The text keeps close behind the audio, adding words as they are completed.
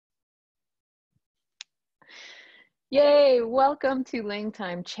Yay, welcome to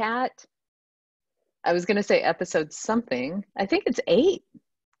LangTime chat. I was going to say episode something. I think it's 8,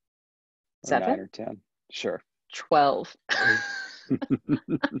 Or 9 7, or 10. Sure. 12.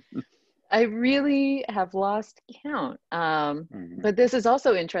 I really have lost count. But this is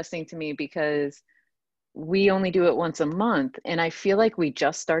also interesting to me because we only do it once a month. And I feel like we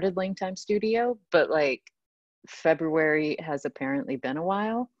just started LangTime Studio, but like February has apparently been a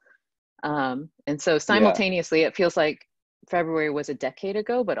while. And so simultaneously, it feels like February was a decade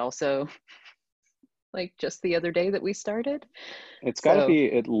ago, but also like just the other day that we started. It's got to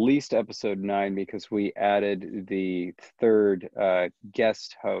be at least episode 9 because we added the third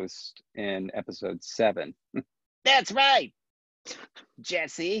guest host in episode 7. That's right.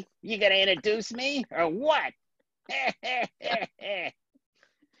 Jessie, you gonna introduce me or what?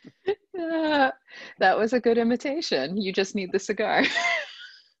 That was a good imitation. You just need the cigar.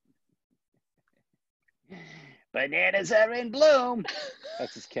 Bananas are in bloom.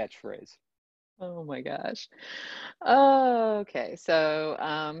 That's his catchphrase. Oh my gosh. Okay,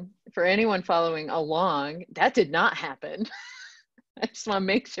 so for anyone following along, that did not happen. I just want to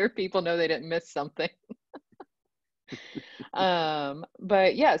make sure people know they didn't miss something.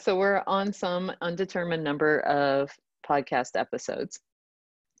 But yeah, so we're on some undetermined number of podcast episodes.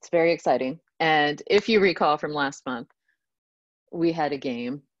 It's very exciting. And if you recall from last month, we had a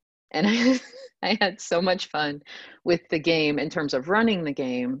game, and I had so much fun with the game in terms of running the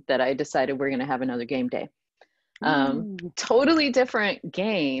game that I decided we're going to have another game day. Totally different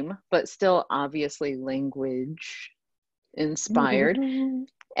game, but still obviously language inspired. And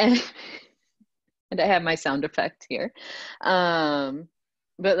I have my sound effect here. But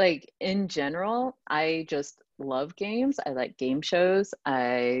like in general, I just love games. I like game shows.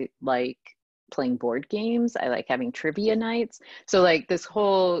 I like playing board games. I like having trivia nights. So like this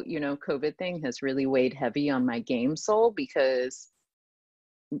whole, COVID thing has really weighed heavy on my game soul because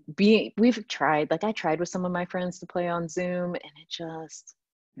we've tried, like I tried with some of my friends to play on Zoom and it just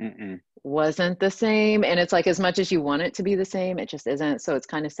wasn't the same. And it's like, as much as you want it to be the same, it just isn't. So it's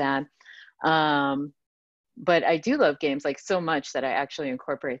kind of sad. But I do love games like so much that I actually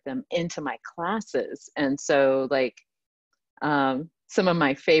incorporate them into my classes. And so like, some of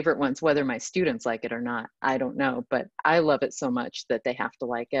my favorite ones, whether my students like it or not, I don't know, but I love it so much that they have to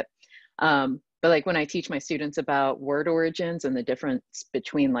like it. But like when I teach my students about word origins and the difference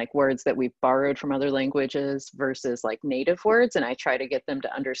between like words that we've borrowed from other languages versus like native words, and I try to get them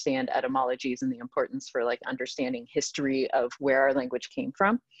to understand etymologies and the importance for like understanding history of where our language came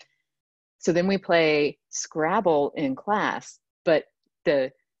from. So then we play Scrabble in class, but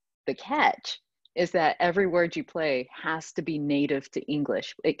the catch is that every word you play has to be native to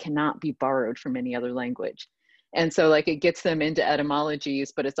English. It cannot be borrowed from any other language. And so like it gets them into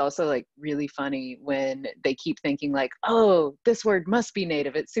etymologies, but it's also like really funny when they keep thinking like, oh, this word must be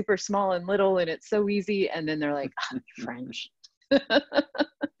native. It's super small and little and it's so easy. And then they're like, oh, French.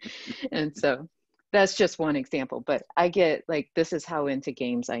 And so that's just one example, but I get like, this is how into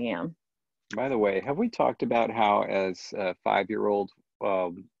games I am. By the way, have we talked about how as a 5-year-old,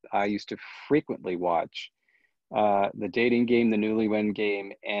 I used to frequently watch the dating game, the newlywed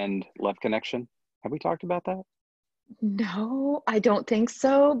game, and Love Connection? Have we talked about that? No, I don't think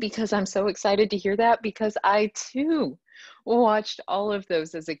so, because I'm so excited to hear that because I too watched all of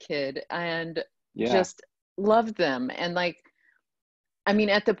those as a kid and just loved them. And like, I mean,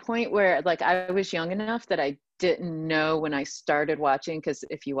 at the point where like I was young enough that I didn't know when I started watching, because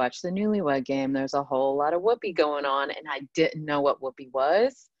if you watch the newlywed game, there's a whole lot of whoopee going on and I didn't know what whoopee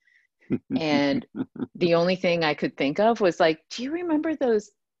was. And the only thing I could think of was like, do you remember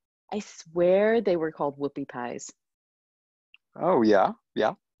those? I swear they were called whoopie pies. Oh, yeah.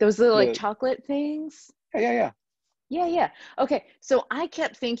 Yeah. Those little like chocolate things. Yeah. Yeah. Okay. So I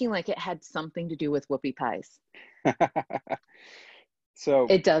kept thinking like it had something to do with whoopie pies. So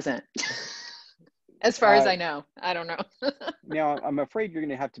it doesn't. As far as I know. I don't know. Now, I'm afraid you're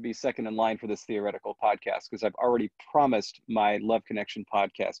going to have to be second in line for this theoretical podcast because I've already promised my Love Connection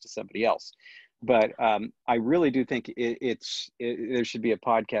podcast to somebody else. But I really do think there should be a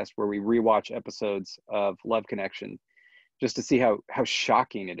podcast where we rewatch episodes of Love Connection just to see how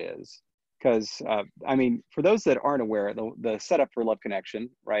shocking it is. Because, I mean, for those that aren't aware, the setup for Love Connection,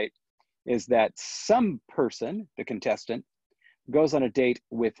 right, is that some person, the contestant, goes on a date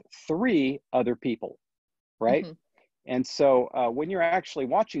with 3 other people, right? Mm-hmm. And so when you're actually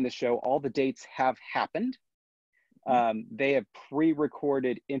watching the show, all the dates have happened. They have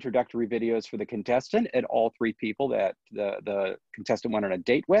pre-recorded introductory videos for the contestant and all 3 people that the contestant went on a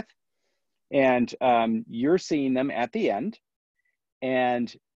date with. And you're seeing them at the end.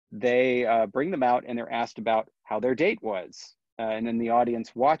 And they bring them out and they're asked about how their date was. And then the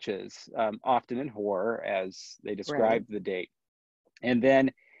audience watches, often in horror, as they describe Right. the date. And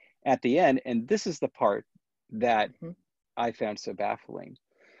then at the end, and this is the part that Mm-hmm. I found so baffling,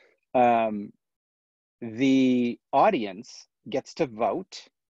 the audience gets to vote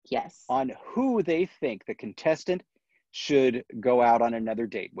Yes. on who they think the contestant should go out on another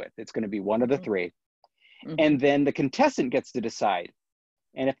date with. It's going to be one of the Mm-hmm. three. Mm-hmm. And then the contestant gets to decide.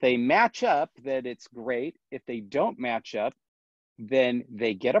 And if they match up, then it's great. If they don't match up, then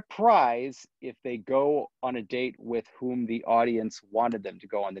they get a prize if they go on a date with whom the audience wanted them to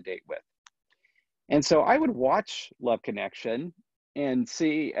go on the date with. And so I would watch Love Connection and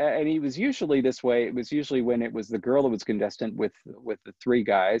see, and he was usually this way. It was usually when it was the girl that was contestant with the three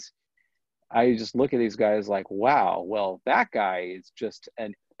guys. I just look at these guys like, wow, well, that guy is just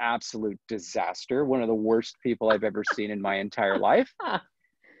an absolute disaster. One of the worst people I've ever seen in my entire life.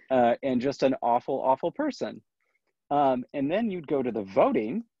 And just an awful, awful person. And then you'd go to the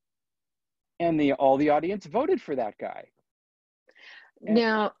voting, and all the audience voted for that guy.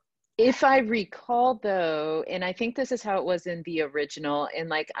 Now, if I recall though, and I think this is how it was in the original, and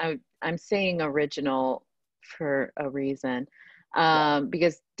like I'm saying original for a reason,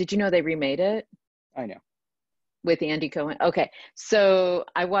 because did you know they remade it I know. with Andy Cohen? Okay, so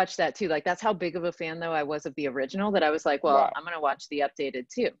I watched that too. Like that's how big of a fan though I was of the original that I was like, well, Wow. I'm gonna watch the updated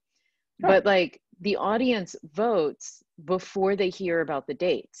too. Huh. But like the audience votes before they hear about the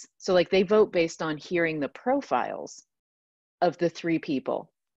dates. So like they vote based on hearing the profiles of the three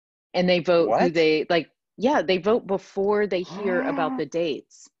people. And they vote who What? they like. Yeah, they vote before they hear about the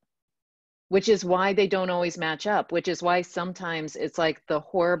dates, which is why they don't always match up, which is why sometimes it's like the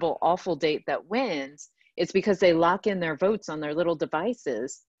horrible, awful date that wins. It's because they lock in their votes on their little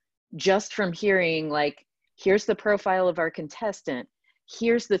devices just from hearing, like, here's the profile of our contestant,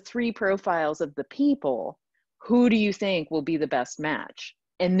 here's the three profiles of the people. Who do you think will be the best match?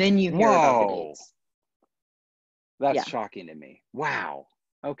 And then you hear about the Whoa. dates. That's Yeah. shocking to me. Wow.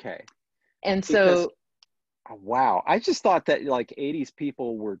 Okay. And Because, so wow, I just thought that like 80s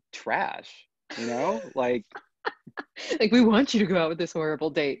people were trash, like like we want you to go out with this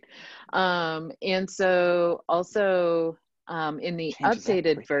horrible date. And so also in the changes updated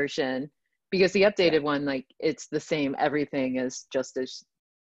everything. version, because the Yeah. updated one, like it's the same, everything is just as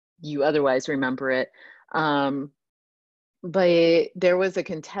you otherwise remember it. But there was a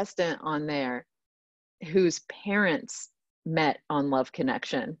contestant on there whose parents met on Love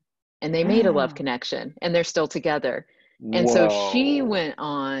Connection, and they made a love connection, and they're still together. And so she Whoa. went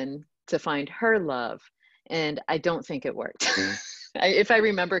on to find her love, and I don't think it worked. If I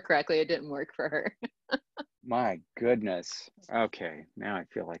remember correctly, it didn't work for her. My goodness. Okay. Now I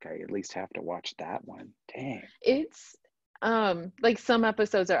feel like I at least have to watch that one. Dang. It's like some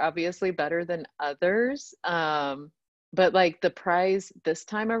episodes are obviously better than others. But like the prize this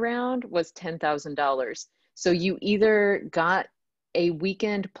time around was $10,000. So you either got a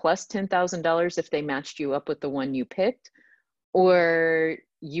weekend plus $10,000 if they matched you up with the one you picked, or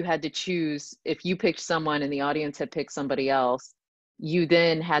you had to choose. If you picked someone and the audience had picked somebody else, you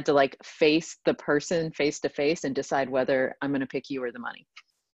then had to like face the person face to face and decide whether I'm going to pick you or the money.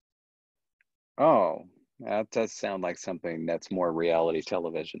 Oh, that does sound like something that's more reality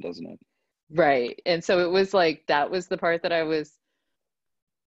television, doesn't it? Right. And so it was like that was the part that I was,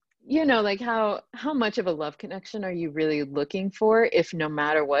 like how much of a love connection are you really looking for if no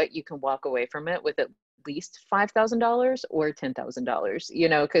matter what you can walk away from it with at least $5,000 or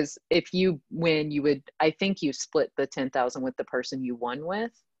 $10,000, because if you win, I think you split the 10,000 with the person you won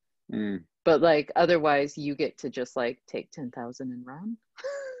with. Mm, But like otherwise you get to just like take 10,000 and run.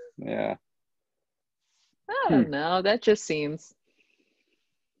 yeah. I don't know. That just seems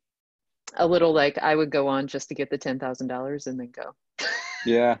a little like I would go on just to get the $10,000 and then go.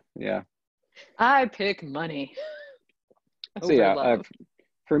 Yeah. Yeah. I pick money So over yeah, love.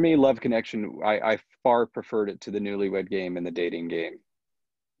 for me, Love Connection, I far preferred it to the Newlywed Game and the dating game.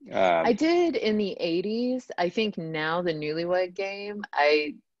 I did in the 80s. I think now the Newlywed Game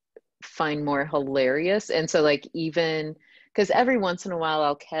I find more hilarious. And so like even because every once in a while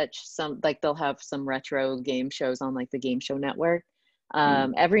I'll catch some, like they'll have some retro game shows on like the Game Show Network.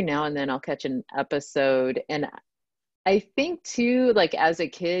 Every now and then I'll catch an episode, and I think too, like as a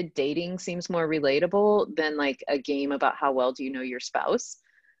kid, dating seems more relatable than like a game about how well do you know your spouse.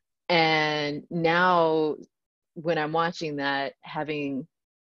 And now when I'm watching that, having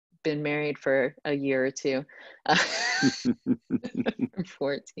been married for a year or two,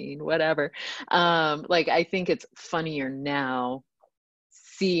 14, whatever. Like I think it's funnier now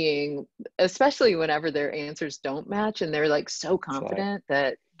seeing, especially whenever their answers don't match and they're like so confident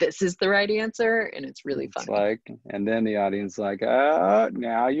that this is the right answer, and it's really It's funny. like, and then the audience like, oh,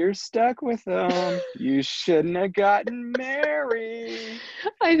 now you're stuck with them. You shouldn't have gotten married.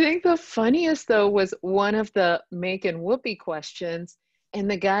 I think the funniest though was one of the making whoopee questions, and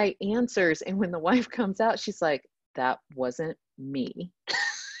the guy answers, and when the wife comes out, she's like, that wasn't me.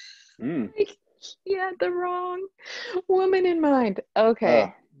 Mm. Like, he had the wrong woman in mind.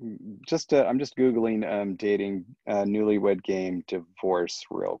 Okay. I'm just Googling dating newlywed game divorce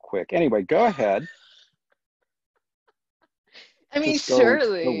real quick. Anyway, go ahead. I mean, Just go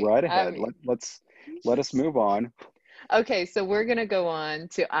surely. right I ahead. mean, Let us move on. okay, so we're gonna go on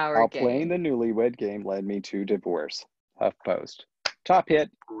to our How playing game. the newlywed game led me to divorce. HuffPost. Top hit.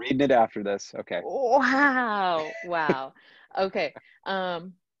 Reading it after this. Okay. Wow. Wow. Okay.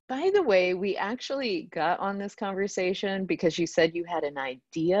 By the way, we actually got on this conversation because you said you had an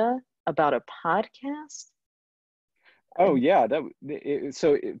idea about a podcast. Oh yeah,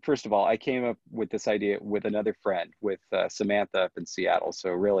 first of all, I came up with this idea with another friend, with Samantha up in Seattle.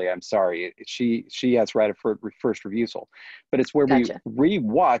 So really, I'm sorry, she has right of first refusal, but it's where we Gotcha.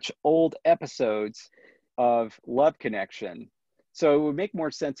 rewatch old episodes of Love Connection. So it would make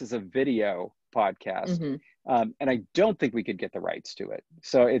more sense as a video podcast, Hmm. and I don't think we could get the rights to it.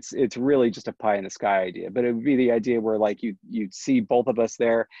 So it's really just a pie in the sky idea. But it would be the idea where like you'd see both of us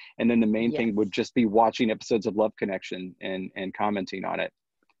there, and then the main Yes. thing would just be watching episodes of Love Connection and commenting on it.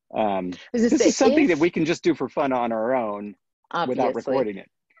 I was gonna This say, is something that we can just do for fun on our own without obviously. recording it.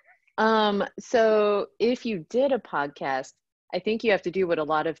 So if you did a podcast, I think you have to do what a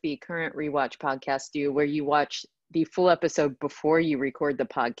lot of the current rewatch podcasts do, where you watch the full episode before you record the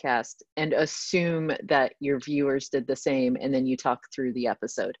podcast and assume that your viewers did the same, and then you talk through the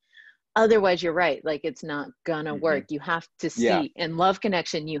episode. Otherwise, you're right. Like, it's not gonna Hmm. work. You have to Yeah, see, in Love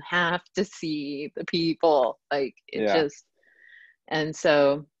Connection, you have to see the people. Like, it yeah. just, and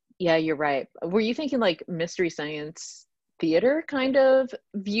so, yeah, you're right. Were you thinking like Mystery Science Theater kind of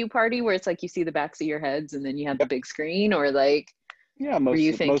view party, where it's like you see the backs of your heads and then you have the Yep. big screen, or like, Yeah, were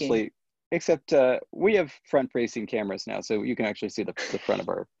you thinking? mostly, except we have front-facing cameras now, so you can actually see the front of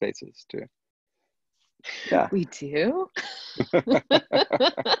our faces too. Yeah. We do?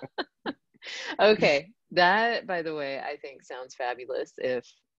 Okay. That, by the way, I think sounds fabulous if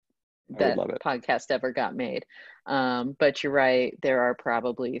I would that love it. podcast ever got made. But you're right, there are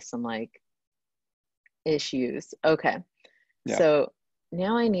probably some like issues. Okay. Yeah. So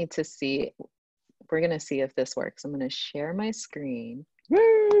now I need to see, we're going to see if this works. I'm going to share my screen.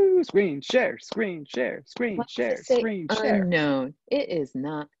 Woo! Screen share, screen share, screen Why does it share, say screen share. unknown? It is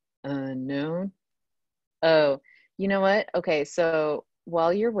not unknown. Oh, you know what? Okay, so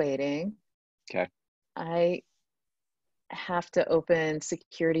while you're waiting, Okay. I have to open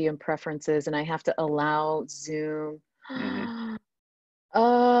security and preferences, and I have to allow Zoom. Hmm.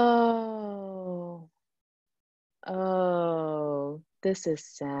 Oh, oh, this is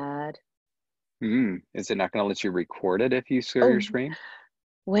sad. Is it not going to let you record it if you share your Oh, screen?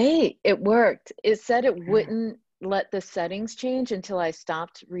 wait, it worked. It said it wouldn't let the settings change until I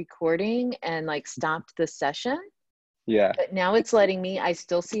stopped recording and like stopped the session. Yeah. But now it's letting me. I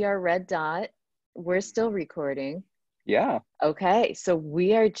still see our red dot. We're still recording. Yeah. Okay, so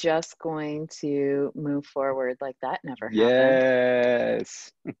we are just going to move forward like that never happened.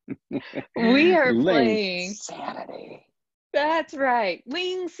 Yes. We are playing. LINGsanity. That's right,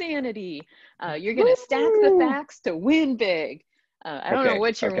 LingSanity. You're gonna stack the Woo! facts to win big. I don't know Okay.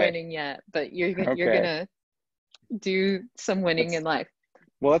 what you're Okay. winning yet, but you're Okay. gonna do some winning That's in life.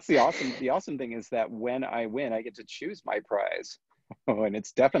 Well, that's the awesome thing is that when I win, I get to choose my prize. Oh, and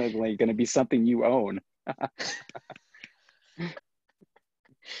it's definitely going to be something you own.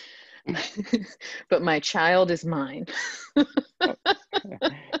 But my child is mine.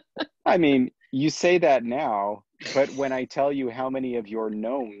 I mean, you say that now, but when I tell you how many of your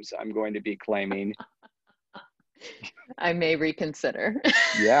gnomes I'm going to be claiming, I may reconsider.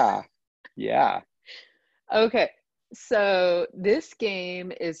 yeah, yeah. Okay, so this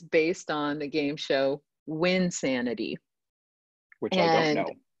game is based on the game show LangSanity. Which I don't And know.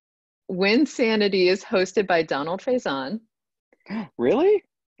 LangSanity is hosted by Donald Faison. Really?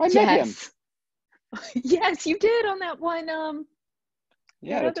 I met him. Yes. Yes, you did on that one,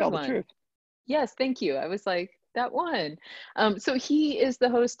 Yeah, that to other tell the one. truth. Yes, thank you. I was like, that one. So he is the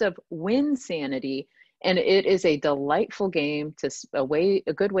host of LangSanity, and it is a delightful game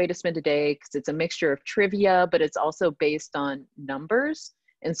a good way to spend a day, because it's a mixture of trivia, but it's also based on numbers.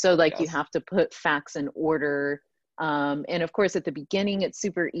 And so like you Yes. have to put facts in order. And of course, at the beginning, it's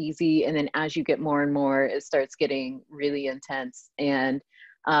super easy. And then as you get more and more, it starts getting really intense. And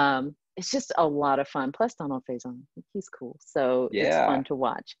it's just a lot of fun. Plus Donald Faison, he's cool. So it's Yeah. fun to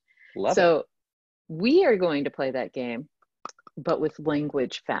watch. Love it. So we are going to play that game, but with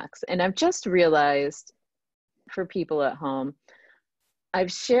language facts. And I've just realized, for people at home,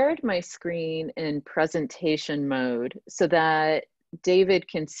 I've shared my screen in presentation mode so that David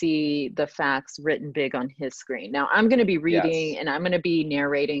can see the facts written big on his screen. Now I'm going to be reading and I'm going to be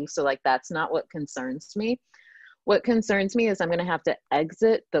narrating. So like, that's not what concerns me. What concerns me is I'm going to have to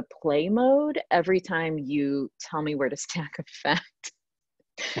exit the play mode every time you tell me where to stack a fact.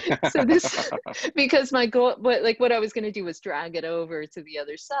 So this, because my goal, what I was going to do was drag it over to the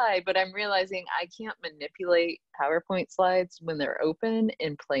other side, but I'm realizing I can't manipulate PowerPoint slides when they're open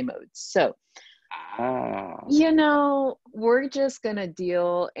in play mode. So, you know, we're just going to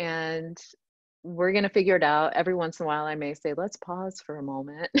deal and we're going to figure it out. Every once in a while, I may say, let's pause for a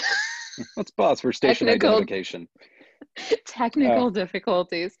moment. Let's pause for station identification. Technical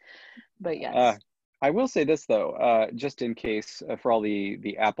difficulties, but yes. I will say this though, just in case for all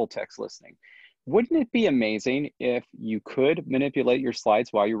the Apple techs listening, wouldn't it be amazing if you could manipulate your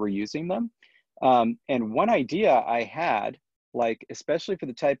slides while you were using them? And one idea I had, like, especially for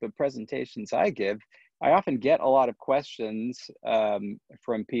the type of presentations I give, I often get a lot of questions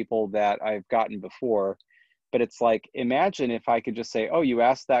from people that I've gotten before, but it's like, imagine if I could just say, oh, you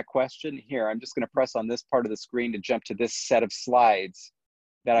asked that question? Here, I'm just going to press on this part of the screen to jump to this set of slides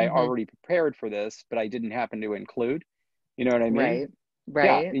that I already prepared for this, but I didn't happen to include. You know what I mean?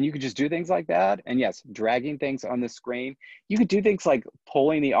 Right. Yeah, and you could just do things like that. And yes, dragging things on the screen. You could do things like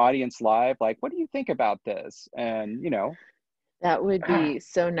polling the audience live, like, what do you think about this? And, you know. That would be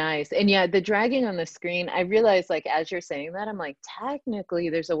so nice. And yeah, the dragging on the screen, I realized, like, as you're saying that, I'm like, technically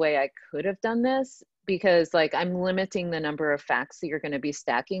there's a way I could have done this, because like I'm limiting the number of facts that you're going to be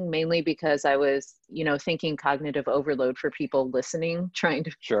stacking, mainly because I was, you know, thinking cognitive overload for people listening, trying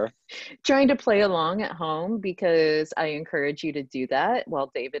to play along at home, because I encourage you to do that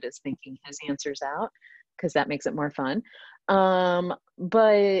while David is thinking his answers out, because that makes it more fun.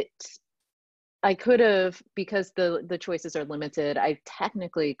 But I could have, because the choices are limited, I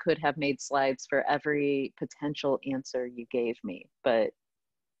technically could have made slides for every potential answer you gave me, but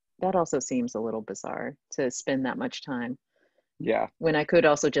that also seems a little bizarre to spend that much time. Yeah. When I could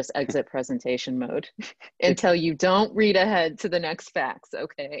also just exit presentation mode and tell you, don't read ahead to the next facts,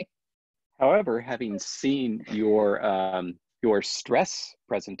 okay? However, having seen your stress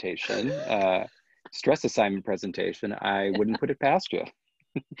presentation, stress assignment presentation, I wouldn't put it past you.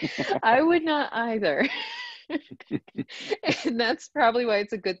 I would not either. And that's probably why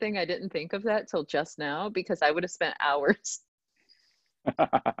it's a good thing I didn't think of that till just now, because I would have spent hours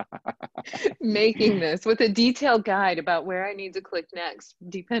making this with a detailed guide about where I need to click next,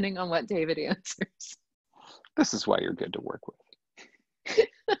 depending on what David answers. This is why you're good to work with.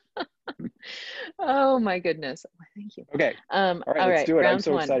 Oh my goodness. Thank you. Okay. All right, let's do it. I'm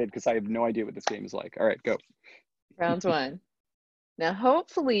so excited because I have no idea what this game is like. All right, go. Round one. Now,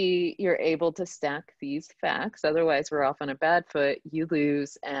 hopefully you're able to stack these facts. Otherwise, we're off on a bad foot. You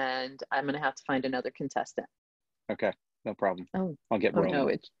lose, and I'm going to have to find another contestant. Okay, no problem. Oh, I'll get rolling. No,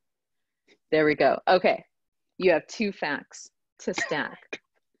 there we go. Okay, you have 2 facts to stack.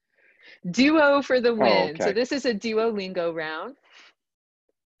 Duo for the win. Oh, okay. So this is a Duolingo round.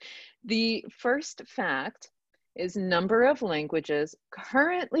 The first fact is number of languages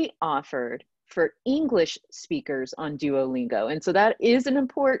currently offered for English speakers on Duolingo. And so that is an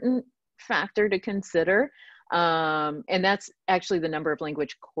important factor to consider. And that's actually the number of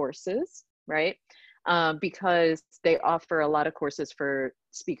language courses, right? Because they offer a lot of courses for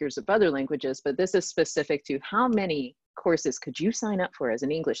speakers of other languages, but this is specific to how many courses could you sign up for as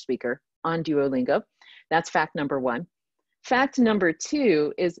an English speaker on Duolingo. That's fact number 1. Fact number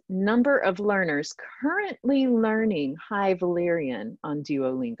 2 is number of learners currently learning High Valyrian on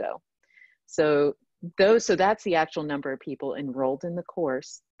Duolingo. So that's the actual number of people enrolled in the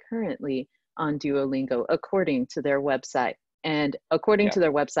course currently on Duolingo, according to their website. And according to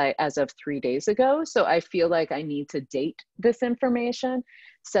their website as of 3 days ago. So I feel like I need to date this information,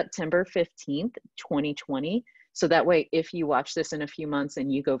 September 15th, 2020. So that way, if you watch this in a few months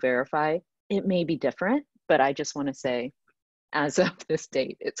and you go verify, it may be different, but I just want to say, as of this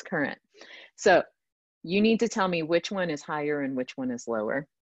date, it's current. So you need to tell me which one is higher and which one is lower.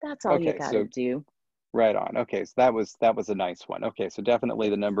 That's all you got to do. Right on. Okay, so that was a nice one. Okay, so definitely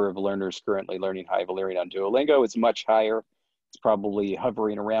the number of learners currently learning High Valyrian on Duolingo is much higher. It's probably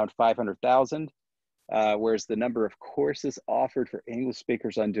hovering around 500,000, whereas the number of courses offered for English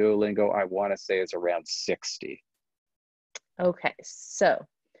speakers on Duolingo, I want to say, is around 60. Okay, so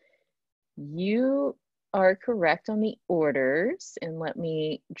you are correct on the orders. And let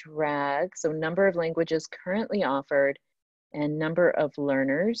me drag. So number of languages currently offered and number of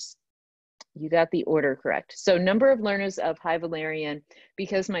learners. You got the order correct. So number of learners of High Valerian,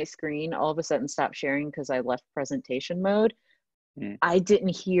 because my screen all of a sudden stopped sharing because I left presentation mode, I didn't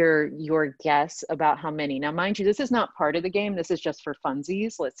hear your guess about how many. Now, mind you, this is not part of the game. This is just for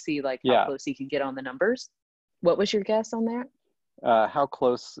funsies. Let's see like how close you can get on the numbers. What was your guess on that? How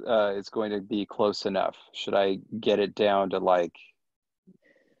close is going to be close enough? Should I get it down to like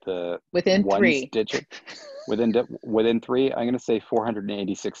the within ones three digit? Within three? I'm going to say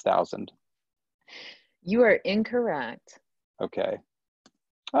 486,000. You are incorrect. Okay.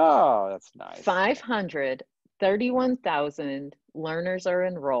 Oh, that's nice. 531,000 learners are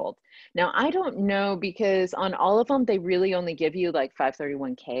enrolled. Now, I don't know, because on all of them, they really only give you like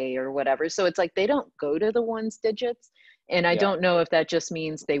 531K or whatever. So it's like they don't go to the ones digits. And I don't know if that just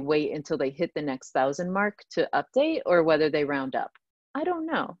means they wait until they hit the next 1,000 mark to update, or whether they round up. I don't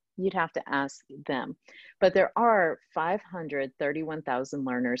know. You'd have to ask them. But there are 531,000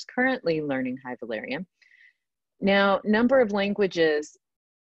 learners currently learning High Valerian. Now, number of languages,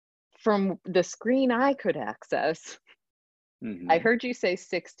 from the screen I could access, I heard you say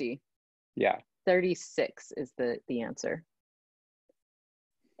 60. Yeah. 36 is the answer.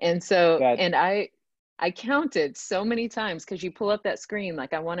 And so, and I counted so many times, because you pull up that screen,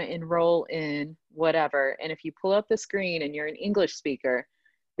 like I want to enroll in whatever. And if you pull up the screen and you're an English speaker,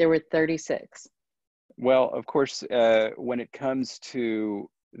 there were 36. Well, of course, when it comes to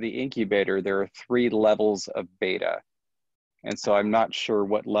the incubator, there are 3 levels of beta. And so I'm not sure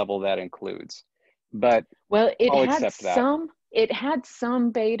what level that includes, but well, I'll accept that. It had some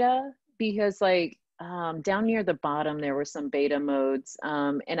beta, because like down near the bottom, there were some beta modes,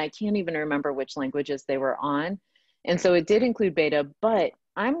 and I can't even remember which languages they were on. And so it did include beta, but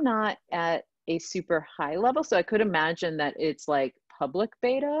I'm not at a super high level. So I could imagine that it's like public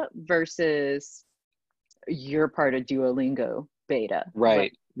beta versus you're part of Duolingo beta. Right.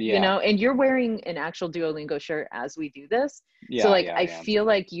 Like, yeah. You know, and you're wearing an actual Duolingo shirt as we do this. Yeah, so like, yeah, I yeah. feel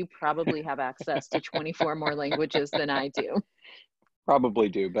like you probably have access to 24 more languages than I do. Probably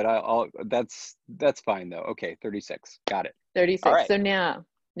do, but that's fine though. Okay, 36. Got it. 36. All right. So now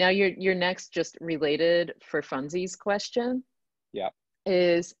your next just related for funsies question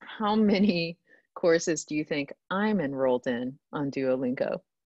is, how many courses do you think I'm enrolled in on Duolingo?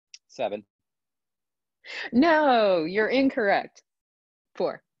 7. No, you're incorrect.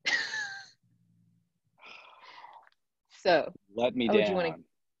 4. So let me do down. you want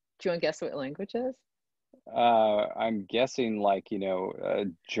to guess what language is? I'm guessing like,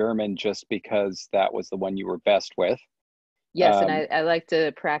 German, just because that was the one you were best with. Yes, and I like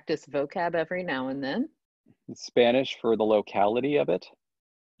to practice vocab every now and then. Spanish for the locality of it.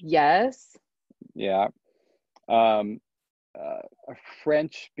 Yes. Yeah.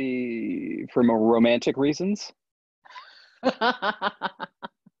 French for romantic reasons.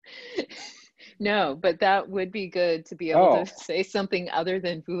 No, but that would be good to be able to say something other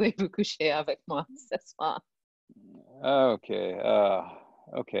than voulez-vous coucher avec moi ce soir. Okay.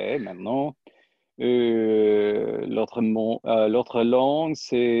 Okay. Maintenant, l'autre langue,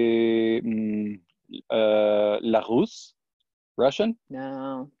 c'est la russe, Russian.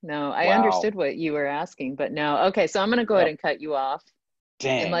 No. I understood what you were asking, but no. Okay, so I'm going to go ahead and cut you off.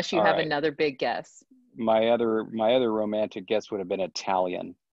 Dang. Unless you have another big guess. My other romantic guess would have been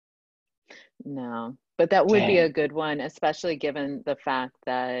Italian. No, but that would be a good one, especially given the fact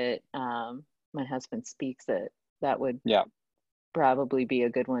that my husband speaks it. That would probably be a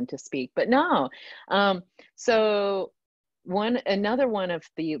good one to speak. But no, so another one of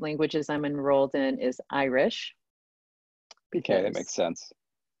the languages I'm enrolled in is Irish. Okay, that makes sense.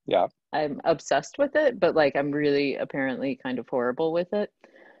 Yeah, I'm obsessed with it, but like I'm really apparently kind of horrible with it.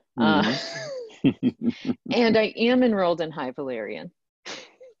 And I am enrolled in High Valerian.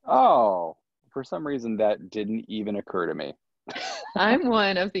 Oh, for some reason that didn't even occur to me. I'm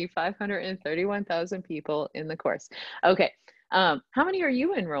one of the 531,000 people in the course. Okay. How many are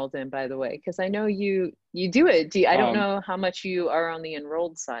you enrolled in, by the way? Because I know you do it. I don't know how much you are on the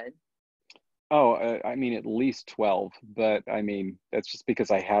enrolled side. Oh, I mean, at least 12, but I mean, that's just because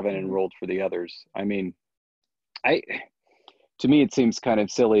I haven't enrolled for the others. I mean, to me, it seems kind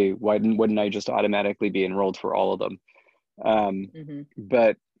of silly. Why wouldn't I just automatically be enrolled for all of them?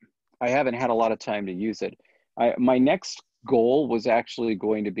 But I haven't had a lot of time to use it. My next goal was actually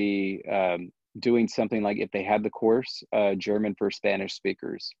going to be doing something like, if they had the course, German for Spanish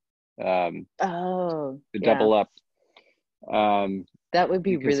speakers. To double up. That would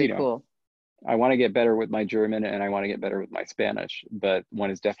be really cool. I want to get better with my German and I want to get better with my Spanish, but one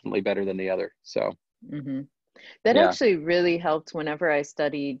is definitely better than the other. So Mm-hmm. That Yeah. actually really helped whenever I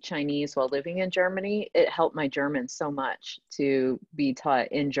studied Chinese while living in Germany. It helped my German so much to be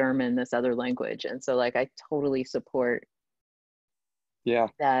taught in German, this other language. And so like I totally support Yeah.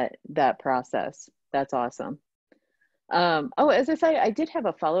 that process. That's awesome. Oh, as I said, I did have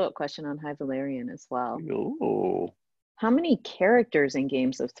a follow-up question on High Valerian as well. Ooh. How many characters in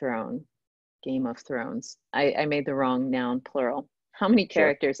Game of Thrones? I made the wrong noun plural. How many Sure.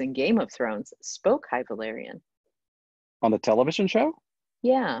 characters in Game of Thrones spoke High Valerian? On the television show?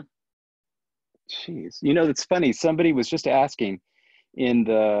 Yeah. Jeez. You know, that's funny. Somebody was just asking in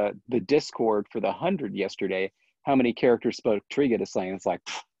the Discord for the 100 yesterday how many characters spoke Triga to slang. It's like,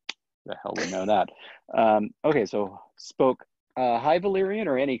 the hell would know that. Okay, so spoke High Valyrian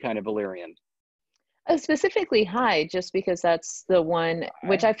or any kind of Valyrian? Specifically High, just because that's the one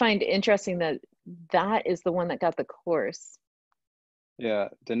which I find interesting that that is the one that got the course. Yeah,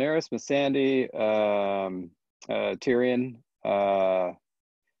 Daenerys, Missandei, Tyrion,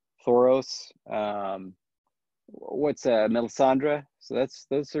 Thoros. What's Melisandre? So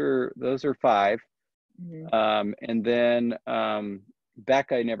those are five. Mm-hmm. And then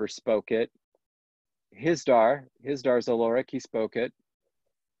Beck, I never spoke it. Hisdar Zaloric, he spoke it.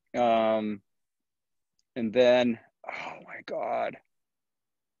 And then, oh my God.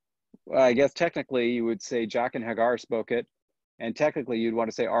 Well, I guess technically you would say Jack and Hagar spoke it. And technically you'd want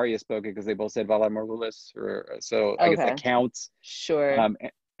to say Arya spoke it because they both said Valar Morghulis. So I guess that Okay. counts. Sure.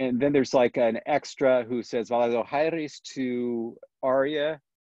 And then there's like an extra who says Valar Dohairis to Arya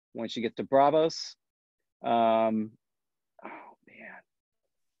when she gets to Bravos. Oh man.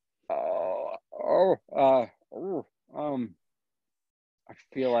 I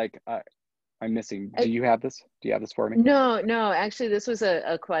feel like I'm missing. Do you have this? Do you have this for me? No, actually, this was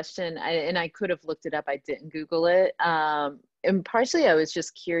a question, and I could have looked it up. I didn't Google it. And partially, I was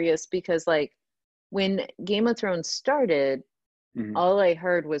just curious because, like, when Game of Thrones started, Mm-hmm. all I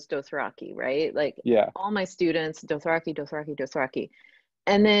heard was Dothraki, right? Like, Yeah. all my students, Dothraki, Dothraki, Dothraki.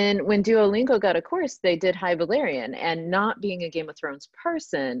 And then when Duolingo got a course, they did High Valerian. And not being a Game of Thrones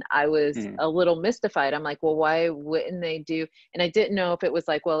person, I was Mm-hmm. a little mystified. I'm like, well, why wouldn't they do? And I didn't know if it was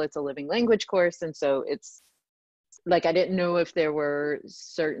like, well, it's a living language course. And so it's like, I didn't know if there were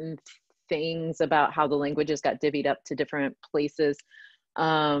certain things about how the languages got divvied up to different places.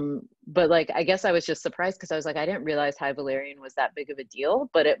 But like, I guess I was just surprised because I was like, I didn't realize High Valerian was that big of a deal,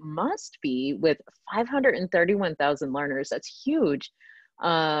 but it must be with 531,000 learners. That's huge.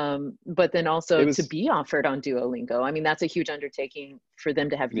 But then also to be offered on Duolingo, I mean, that's a huge undertaking for them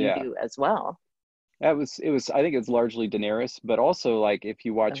to have you do as well. It was I think it's largely Daenerys, but also like if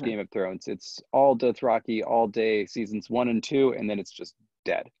you watch Game of Thrones, it's all Dothraki all day, seasons 1 and 2, and then it's just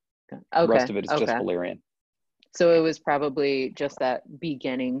dead. Okay. The rest of it is just Valyrian. So it was probably just that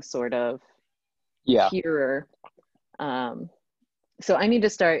beginning sort of hearer. So I need to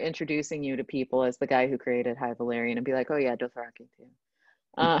start introducing you to people as the guy who created High Valerian and be like, oh yeah, Dothraki too.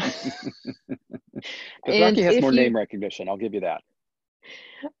 Dothraki has more name recognition, I'll give you that.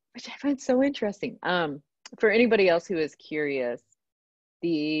 Which I find so interesting. For anybody else who is curious,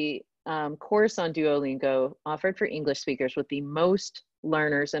 the course on Duolingo offered for English speakers with the most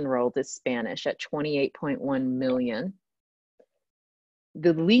learners enrolled is Spanish at 28.1 million.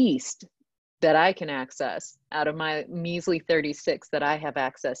 The least that I can access out of my measly 36 that I have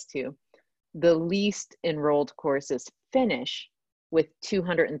access to, the least enrolled course is Finnish with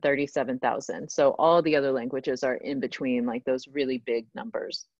 237,000. So all the other languages are in between like those really big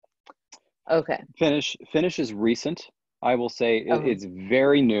numbers. Okay. Finnish is recent. I will say it's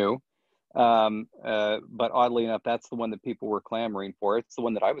very new. But oddly enough, that's the one that people were clamoring for. It's the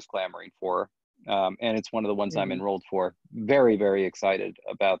one that I was clamoring for. And it's one of the ones I'm enrolled for. Very, very excited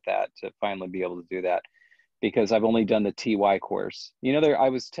about that, to finally be able to do that, because I've only done the TY course. You know, I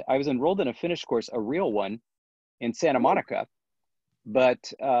was enrolled in a Finnish course, a real one in Santa Monica, but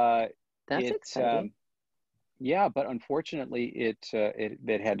that's exciting. Yeah, but unfortunately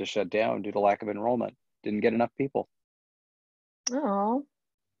it had to shut down due to lack of enrollment. Didn't get enough people. Oh.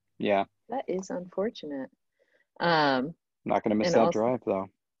 Yeah. That is unfortunate. Not going to miss that drive though.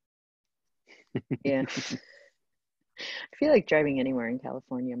 Yeah. I feel like driving anywhere in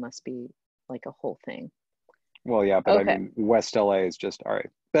California must be like a whole thing. Well, yeah, but I mean, West LA is just all right.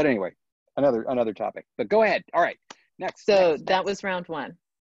 But anyway, another topic. But go ahead. All right. Next. So that was round 1.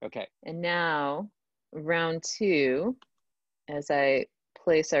 Okay. And now round 2, as I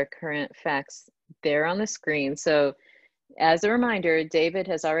place our current facts there on the screen. So as a reminder, David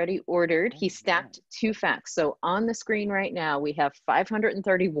has already ordered, he stacked 2 facts. So on the screen right now, we have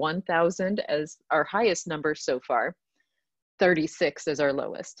 531,000 as our highest number so far, 36 as our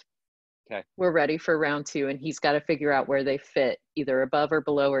lowest. Okay. We're ready for round 2, and he's got to figure out where they fit, either above or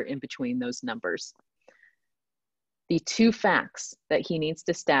below or in between those numbers. The 2 facts that he needs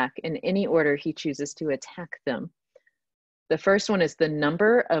to stack in any order he chooses to attack them. The first one is the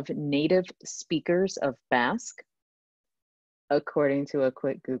number of native speakers of Basque, according to a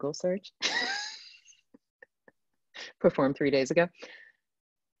quick Google search performed 3 days ago.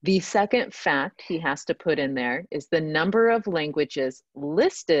 The second fact he has to put in there is the number of languages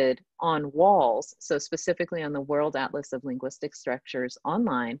listed on walls, so specifically on the World Atlas of Linguistic Structures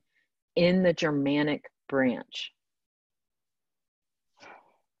online, in the Germanic branch.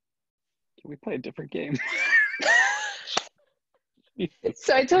 Can we play a different game?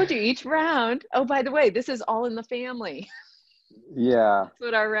 So I told you each round, oh, by the way, this is all in the family. Yeah. That's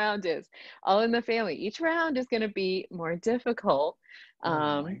what our round is. All in the family. Each round is going to be more difficult.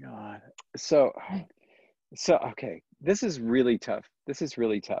 Oh my God. So okay, this is really tough. This is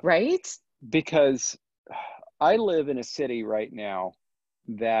really tough. Right? Because I live in a city right now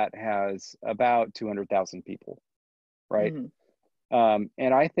that has about 200,000 people, right? Mm-hmm.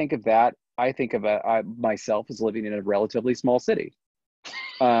 And I think of that, I think of myself as living in a relatively small city,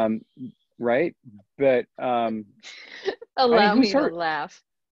 right? But Allow me to laugh.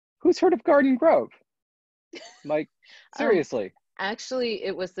 Who's heard of Garden Grove? Like, seriously. Actually,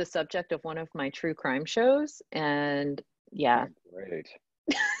 it was the subject of one of my true crime shows, and yeah. Great.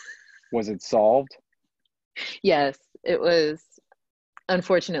 Was it solved? Yes, it was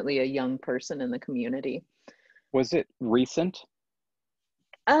unfortunately a young person in the community. Was it recent?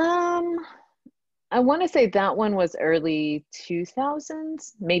 I want to say that one was early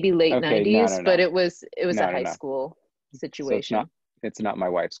 2000s, maybe late Okay, 90s, no. but it was a high school situation. So it's not my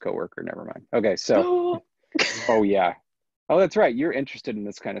wife's coworker, never mind. Okay, so oh yeah. Oh, that's right. You're interested in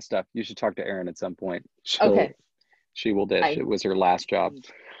this kind of stuff. You should talk to Erin at some point. She will dish. It was her last job.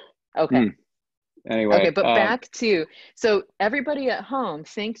 Okay. Anyway. Okay, but back to, so everybody at home,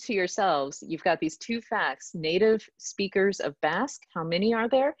 think to yourselves, you've got these 2 facts: native speakers of Basque, how many are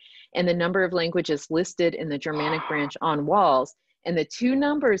there? And the number of languages listed in the Germanic branch on walls. And the 2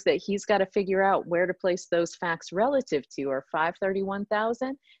 numbers that he's got to figure out where to place those facts relative to are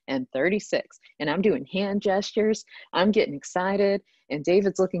 531,000 and 36. And I'm doing hand gestures. I'm getting excited. And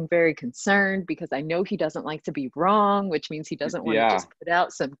David's looking very concerned because I know he doesn't like to be wrong, which means he doesn't want to just put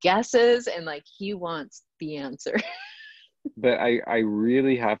out some guesses, and like he wants the answer. But I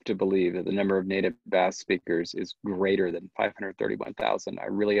really have to believe that the number of native Basque speakers is greater than 531,000. I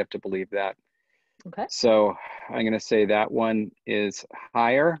really have to believe that. Okay. So I'm going to say that one is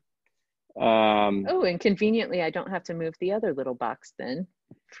higher. Oh, and conveniently, I don't have to move the other little box then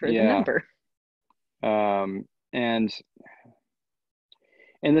for the number. And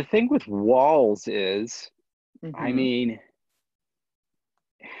the thing with walls is, I mean,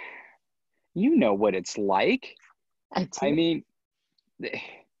 you know what it's like. I mean,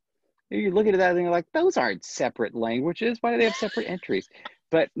 you're looking at that and you're like, those aren't separate languages. Why do they have separate entries?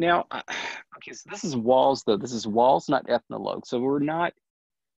 But now, okay, so this is walls though. This is walls, not ethnologue. So we're not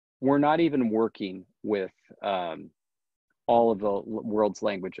even working with all of the world's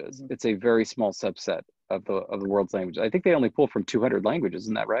languages. It's a very small subset of the world's languages. I think they only pull from 200 languages.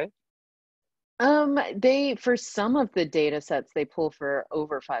 Isn't that right? They, for some of the data sets, they pull for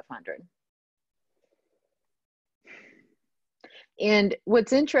over 500. And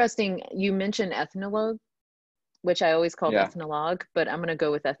what's interesting, you mentioned ethnologue, which I always called ethnologue, but I'm going to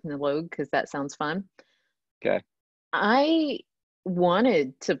go with ethnologue because that sounds fun. Okay. I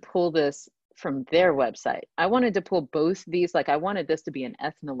wanted to pull this from their website. I wanted to pull both these. Like, I wanted this to be an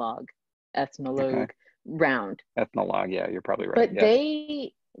ethnologue round. Ethnologue, yeah, you're probably right. But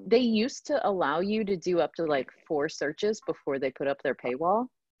they used to allow you to do up to like 4 searches before they put up their paywall.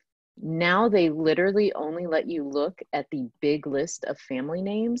 Now they literally only let you look at the big list of family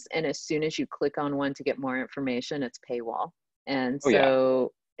names, and as soon as you click on one to get more information, it's paywall. And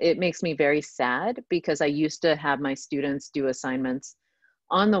it makes me very sad because I used to have my students do assignments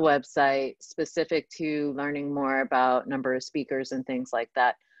on the website specific to learning more about number of speakers and things like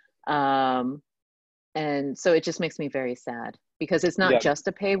that. And so it just makes me very sad because it's not just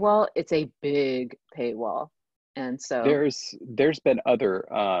a paywall, it's a big paywall. And so there's been other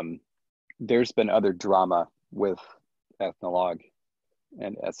drama with ethnologue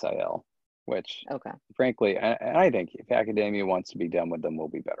and SIL, which frankly, and I think if academia wants to be done with them, we'll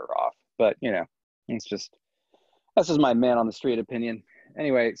be better off. But you know, that's just my man on the street opinion.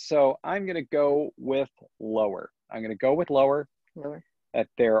 Anyway, so I'm gonna go with lower. That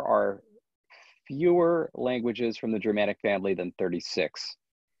there are fewer languages from the Germanic family than 36.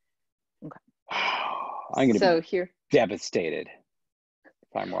 Okay. I'm gonna be devastated.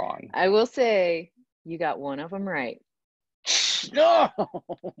 I'm wrong. I will say you got one of them right. No.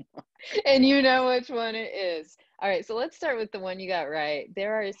 And you know which one it is. All right, so let's start with the one you got right.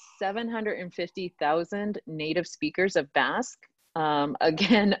 There are 750,000 native speakers of Basque.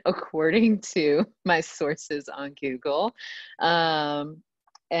 Again, according to my sources on Google.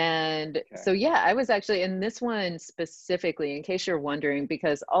 And so, yeah, I was actually in this one specifically, in case you're wondering,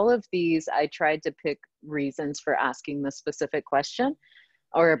 because all of these, I tried to pick reasons for asking the specific question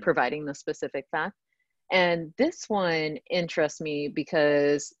or providing the specific fact. And this one interests me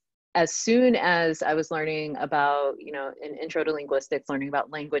because as soon as I was learning about, you know, in intro to linguistics, learning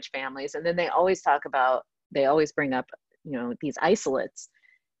about language families, and then they always bring up, you know, these isolates.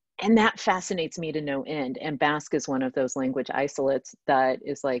 And that fascinates me to no end. And Basque is one of those language isolates that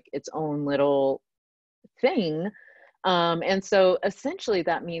is like its own little thing. And so essentially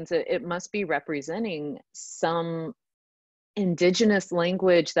that means that it must be representing some indigenous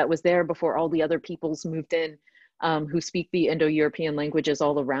language that was there before all the other peoples moved in, who speak the Indo-European languages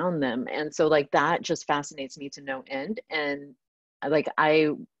all around them. And so like that just fascinates me to no end. And like, I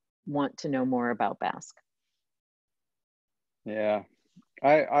want to know more about Basque. Yeah.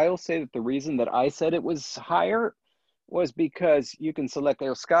 I'll say that the reason that I said it was higher was because you can select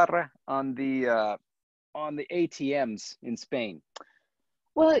Euskara on the ATMs in Spain.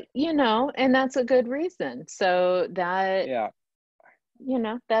 Well, you know, and that's a good reason. So that, Yeah. you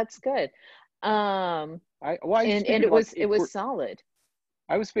know, that's good. I And it was solid.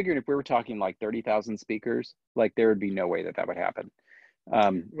 I was figuring if we were talking like 30,000 speakers, like there would be no way that would happen.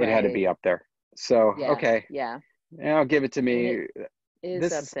 It had to be up there. So, Yes, okay. yeah. Now give it to me.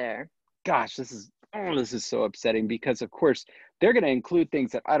 Is up there. Gosh, this is so upsetting because of course they're going to include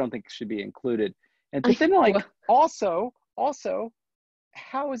things that I don't think should be included. And but then like also,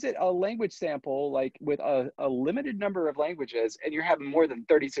 how is it a language sample like with a limited number of languages and you're having more than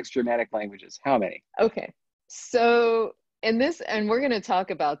 36 Germanic languages? How many? Okay. So and we're going to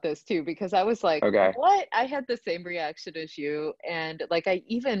talk about this too, because I was like, Okay. what? I had the same reaction as you. And like, I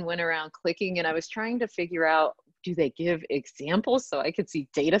even went around clicking and I was trying to figure out, do they give examples so I could see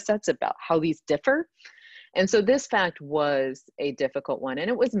data sets about how these differ? And so this fact was a difficult one, and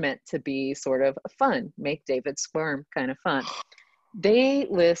it was meant to be sort of fun, make David squirm kind of fun. They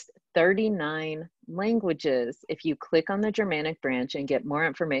list 39 languages. If you click on the Germanic branch and get more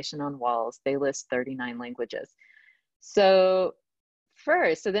information on WALS, they list 39 languages. So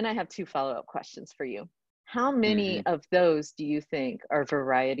then I have two follow-up questions for you. How many of those do you think are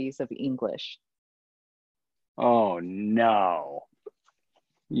varieties of English? Oh no,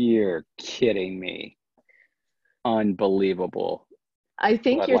 you're kidding me. Unbelievable. I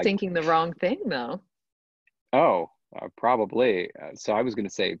think you're thinking the wrong thing though. Oh, probably. So I was going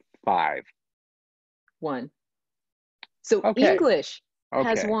to say 5. 1. So English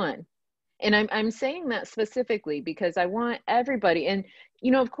has 1. And I'm saying that specifically because I want everybody, and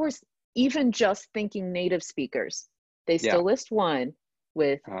you know, of course, even just thinking native speakers, they still list 1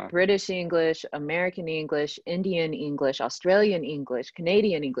 with British English, American English, Indian English, Australian English,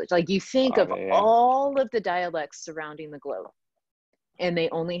 Canadian English. Like you think of all of the dialects surrounding the globe, and they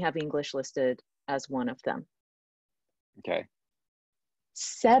only have English listed as one of them. Okay.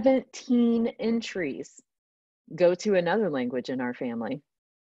 17 entries go to another language in our family.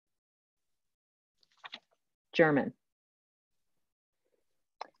 German.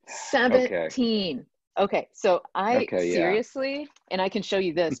 17. Okay, so seriously, and I can show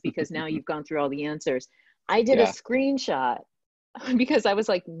you this because now you've gone through all the answers. I did a screenshot because I was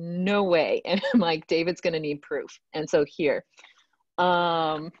like, no way. And I'm like, David's going to need proof. And so here.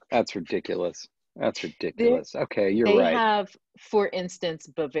 That's ridiculous. That's ridiculous. Okay, you're right. They have, for instance,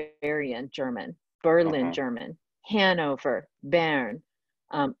 Bavarian German, Berlin German, Hanover, Bern,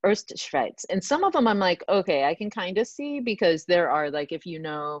 Ostschweiz. And some of them I'm like, okay, I can kind of see because there are like, if you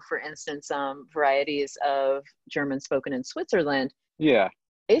know, for instance, varieties of German spoken in Switzerland. Yeah.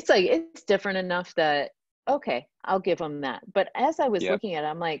 It's like, it's different enough that, okay, I'll give them that. But as I was looking at it,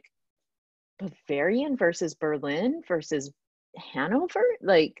 I'm like, Bavarian versus Berlin versus Hanover?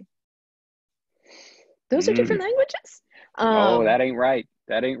 Like, those are different languages. Oh, that ain't right.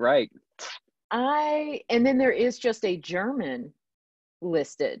 That ain't right. And then there is just a German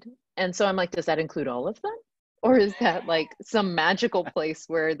listed. And so I'm like, does that include all of them? Or is that like some magical place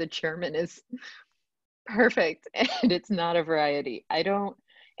where the German is perfect and it's not a variety? I don't,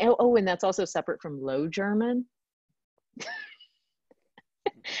 and that's also separate from Low German.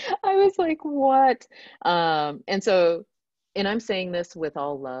 I was like, what? And I'm saying this with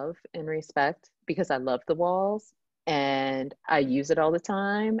all love and respect because I love the WALS and I use it all the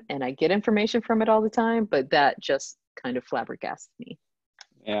time and I get information from it all the time, but that just kind of flabbergasted me.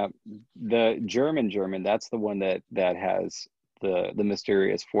 Yeah, the German, that's the one that has the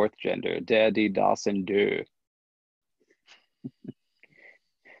mysterious fourth gender, der, die, das, and du.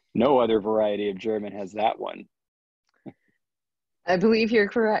 No other variety of German has that one. I believe you're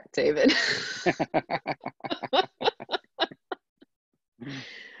correct, David.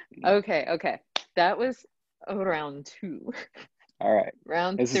 Okay. That was round 2. All right.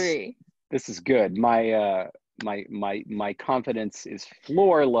 Round This 3. This is good. My confidence is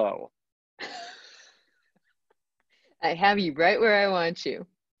floor low. I have you right where I want you.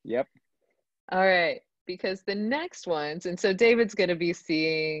 Yep. All right, because the next ones, and so David's going to be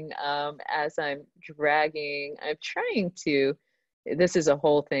seeing as I'm trying to, this is a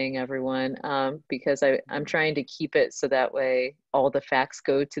whole thing, everyone, because I'm trying to keep it so that way all the facts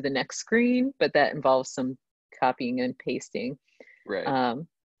go to the next screen, but that involves some copying and pasting. Right.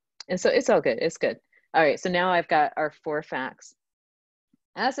 And so it's all good. It's good. All right, so now I've got our 4 facts.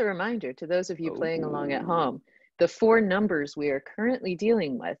 As a reminder to those of you playing along at home, the 4 numbers we are currently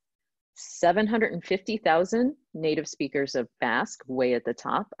dealing with: 750,000 native speakers of Basque, way at the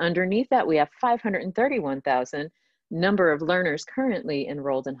top. Underneath that, we have 531,000 number of learners currently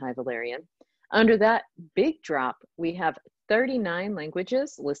enrolled in High Valerian. Under that big drop, we have 39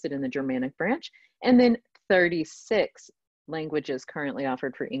 languages listed in the Germanic branch, and then 36 languages currently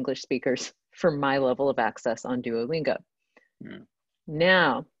offered for English speakers for my level of access on Duolingo.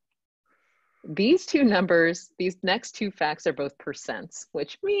 Now, these 2 numbers, these next 2 facts are both percents,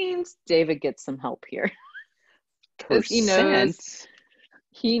 which means David gets some help here. Percent?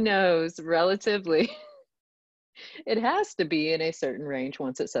 He knows relatively, it has to be in a certain range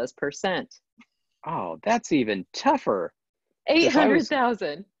once it says percent. Oh, that's even tougher.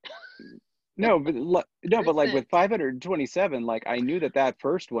 800,000. No, but like with 527, like I knew that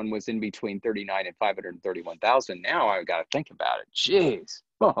first one was in between 39 and 531,000. Now I've got to think about it. Jeez.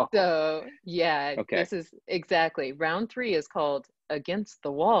 Oh. So yeah, Okay. This is exactly. Round 3 is called Against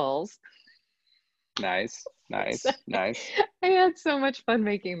the Walls. Nice. I had so much fun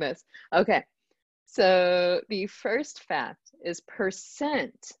making this. Okay, so the first fact is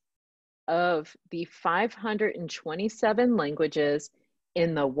percent of the 527 languages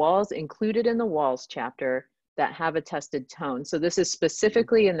in the WALS, included in the WALS chapter, that have attested tone. So this is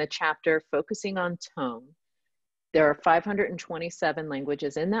specifically in the chapter focusing on tone. There are 527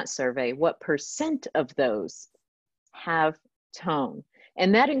 languages in that survey. What percent of those have tone?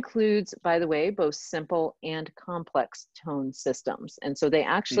 And that includes, by the way, both simple and complex tone systems. And so they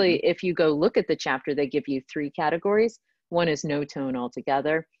actually, if you go look at the chapter, they give you 3 categories. One is no tone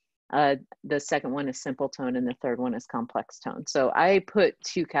altogether. The second one is simple tone, and the third one is complex tone. So I put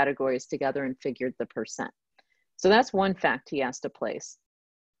 2 categories together and figured the percent. So that's one fact he has to place.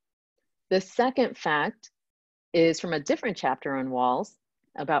 The second fact is from a different chapter on WALS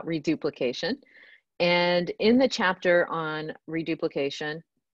about reduplication. And in the chapter on reduplication,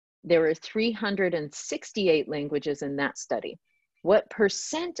 there were 368 languages in that study. What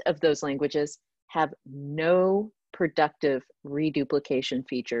percent of those languages have no productive reduplication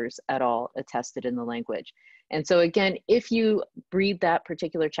features at all attested in the language? And so again, if you read that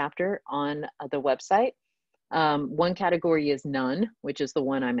particular chapter on the website, one category is none, which is the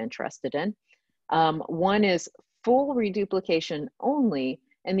one I'm interested in. One is full reduplication only,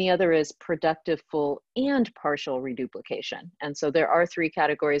 and the other is productive full and partial reduplication. And so there are 3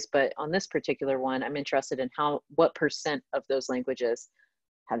 categories, but on this particular one, I'm interested in what percent of those languages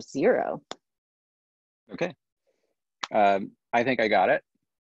have 0. Okay. I think I got it.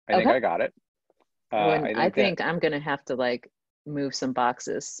 I got it. I think I'm gonna have to like move some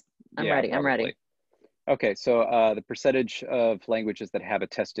boxes. I'm ready. Okay, so the percentage of languages that have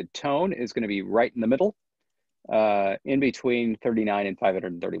attested tone is going to be right in the middle, in between 39 and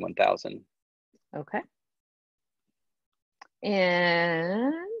 531,000. Okay.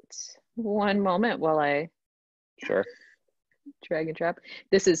 And one moment while I drag and drop.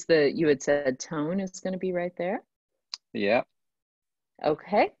 This is you had said tone is going to be right there. Yeah.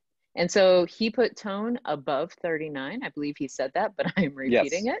 Okay. And so he put tone above 39. I believe he said that, but I'm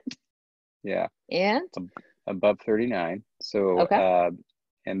repeating it. Yeah. And above 39. So, okay.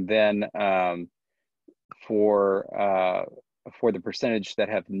 And then for the percentage that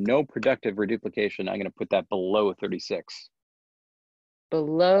have no productive reduplication, I'm going to put that below 36.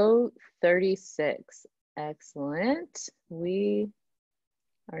 Below 36. Excellent. We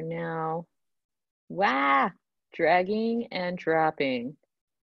are now, dragging and dropping.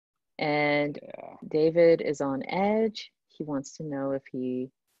 And David is on edge. He wants to know if he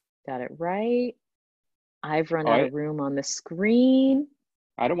got it right. I've run out of room on the screen.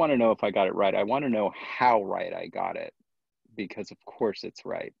 I don't want to know if I got it right. I want to know how right I got it. because of course it's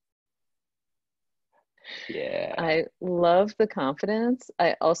right. Yeah. I love the confidence.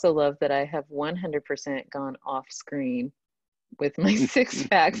 I also love that I have 100% gone off screen with my six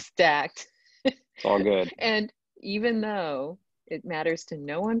facts stacked. It's all good. And even though it matters to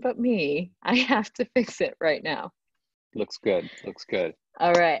no one but me, I have to fix it right now. Looks good. Looks good.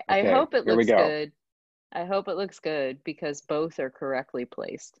 All right. I Okay, hope it here we looks go. good. I hope it looks good because both are correctly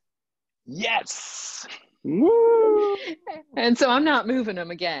placed. Yes. Woo! And so I'm not moving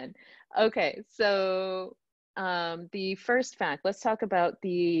them again. Okay, so the first fact, let's talk about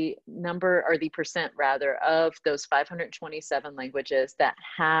the number, or the percent rather, of those 527 languages that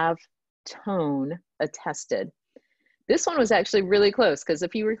have tone attested. This one was actually really close because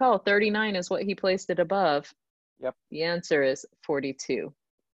if you recall, 39 is what he placed it above. Yep. The answer is 42.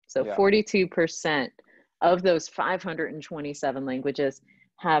 So Yeah. 42% of those 527 languages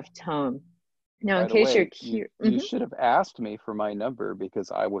have tone. Now, By in the case you're way, curious, you should have asked me for my number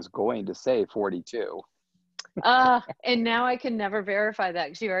because I was going to say 42. and now I can never verify that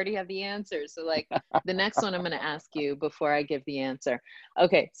because you already have the answer. So like the next one I'm going to ask you before I give the answer.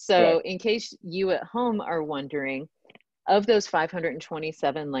 Okay, so Good. in case you at home are wondering, of those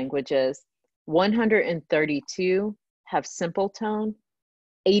 527 languages, 132 have simple tone,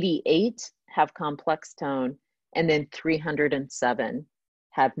 88 have complex tone, and then 307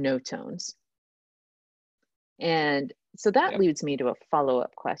 have no tones. And so that leads me to a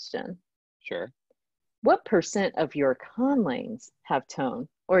follow-up question. Sure. What percent of your conlangs have tone,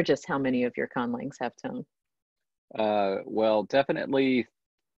 or just how many of your conlangs have tone? Well, definitely.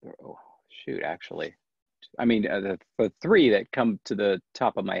 Oh, shoot, actually, I mean, the three that come to the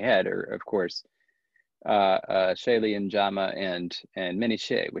top of my head are, of course, Shay and Jama and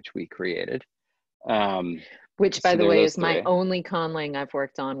Minishe, which we created. Which, by So the there are way, those is my three. only conlang I've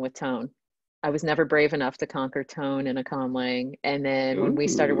worked on with tone. I was never brave enough to conquer tone in a conlang. And then when we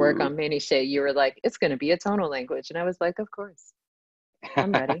started work Ooh. on Minishe, you were like, it's going to be a tonal language. And I was like, of course,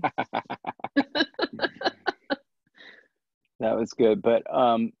 I'm ready. That was good, but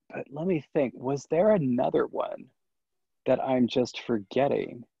let me think. Was there another one that I'm just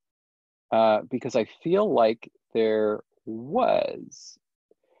forgetting? Because I feel like there was.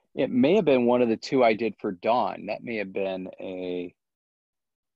 It may have been one of the two I did for Dawn. That may have been a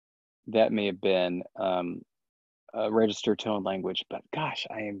register tone language. But gosh,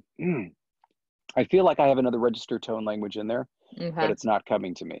 I feel like I have another register tone language in there, but Okay. it's not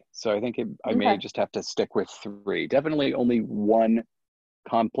coming to me. So I think I may Okay. just have to stick with three. Definitely only one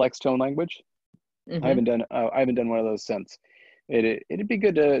complex tone language. I haven't done one of those since. It'd be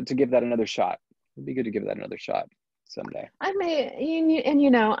good to give that another shot. It'd be good to give that another shot someday. I may, and you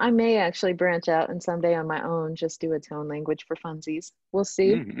know, I may actually branch out and someday on my own just do a tone language for funsies. We'll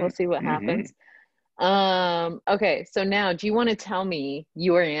see. We'll see what happens. Okay, so now do you want to tell me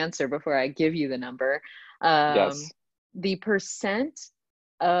your answer before I give you the number? Yes. The percent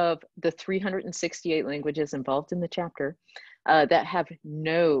of the 368 languages involved in the chapter that have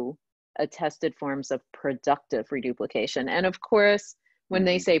no attested forms of productive reduplication. And of course, when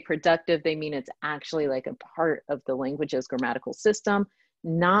they say productive, they mean it's actually like a part of the language's grammatical system,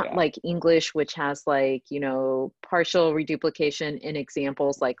 not like English, which has like, you know, partial reduplication in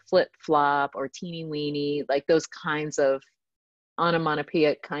examples like flip flop or teeny weeny, like those kinds of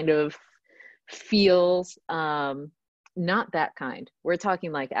onomatopoeic kind of feels. Not that kind. We're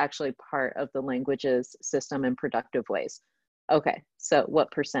talking like actually part of the language's system in productive ways. Okay, so what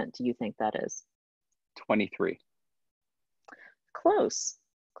percent do you think that is? 23. Close.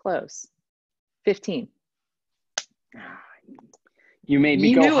 15. You made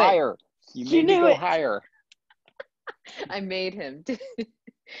me go higher. You made me go higher. I made him.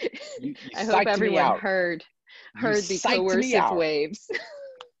 You I hope everyone heard the coercive waves.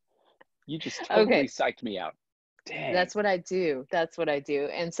 You just totally psyched me out. Dang. That's what I do.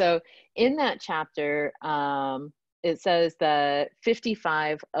 And so in that chapter, it says that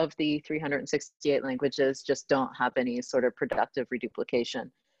 55 of the 368 languages just don't have any sort of productive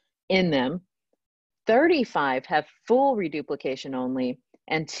reduplication in them. 35 have full reduplication only,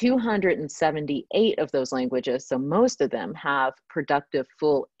 and 278 of those languages, so most of them, have productive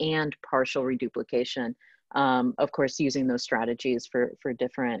full and partial reduplication, of course, using those strategies for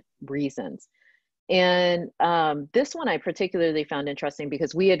different reasons. And this one I particularly found interesting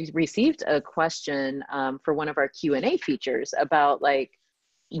because we had received a question for one of our Q&A features about like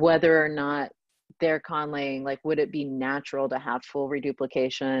whether or not their conlang, like would it be natural to have full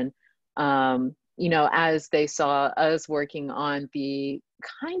reduplication, you know, as they saw us working on the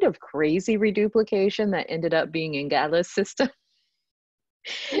kind of crazy reduplication that ended up being in Gatla's system.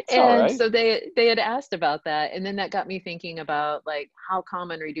 It's all And right. so they had asked about that, and then that got me thinking about like how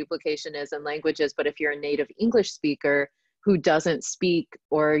common reduplication is in languages. But if you're a native English speaker who doesn't speak,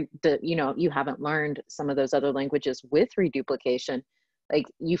 or you haven't learned some of those other languages with reduplication, like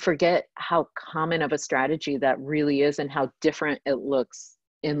you forget how common of a strategy that really is and how different it looks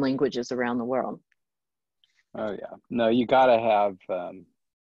in languages around the world. Oh yeah. No, you gotta have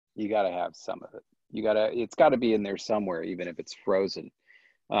some of it. It's gotta be in there somewhere, even if it's frozen.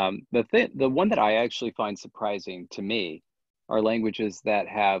 The one that I actually find surprising to me are languages that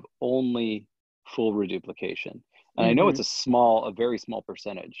have only full reduplication. And I know it's Hmm. a very small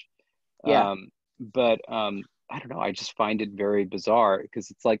percentage. Yeah. But I don't know, I just find it very bizarre because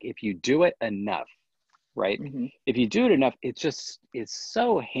it's like if you do it enough, right? Hmm. If you do it enough, it's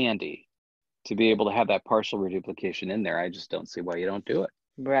so handy to be able to have that partial reduplication in there. I just don't see why you don't do it.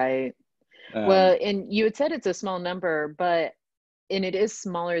 Right. Um, Well, and you had said it's a small number, and it is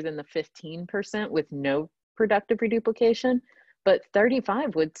smaller than the 15% with no productive reduplication, but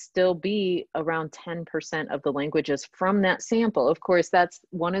 35 would still be around 10% of the languages from that sample. Of course, that's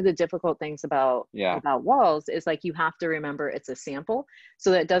one of the difficult things yeah, about walls is like you have to remember it's a sample.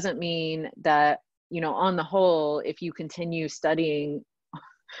 So that doesn't mean that, on the whole, if you continue studying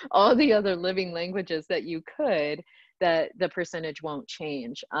all the other living languages that you could, that the percentage won't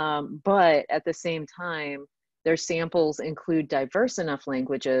change. But at the same time, their samples include diverse enough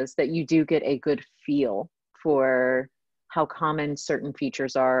languages that you do get a good feel for how common certain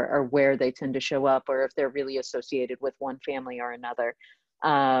features are, or where they tend to show up, or if they're really associated with one family or another.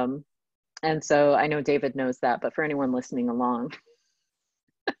 Um, and so I know David knows that, but for anyone listening along,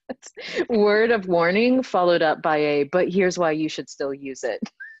 word of warning followed up by but here's why you should still use it.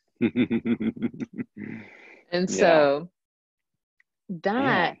 And yeah, so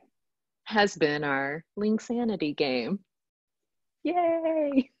that man, has been our LingSanity game.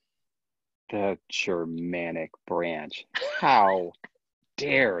 Yay! the Germanic branch. How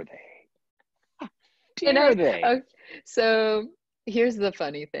dare they? And Dare they? so here's the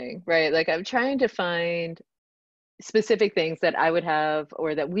funny thing, right? Like I'm trying to find specific things that I would have,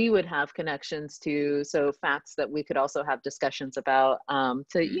 or that we would have connections to. So facts that we could also have discussions about,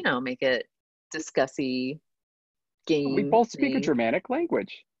 to, Hmm. make it discussy, We both speak a gamey. Germanic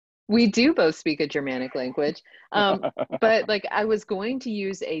language. We do both speak a Germanic language. But like I was going to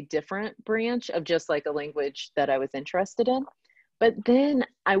use a different branch of just like a language that I was interested in. But then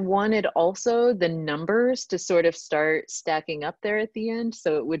I wanted also the numbers to sort of start stacking up there at the end.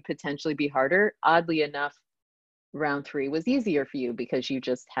 So it would potentially be harder. Oddly enough, round 3 was easier for you because you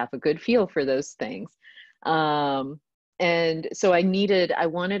just have a good feel for those things. Um, and so I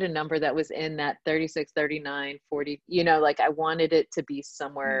wanted a number that was in that 36, 39, 40, like I wanted it to be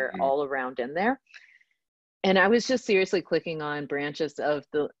somewhere Mhm. all around in there. And I was just seriously clicking on branches of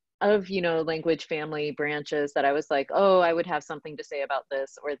language family branches that I was like, oh, I would have something to say about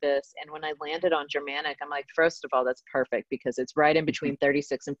this or this. And when I landed on Germanic, I'm like, first of all, that's perfect because it's right in between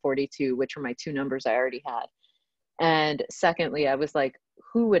 36 and 42, which were my 2 numbers I already had. And secondly, I was like,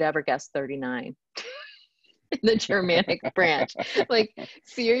 who would ever guess 39 in the Germanic branch? Like,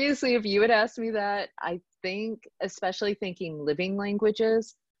 seriously, if you had asked me that, I think, especially thinking living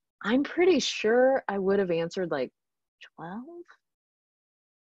languages, I'm pretty sure I would have answered like 12,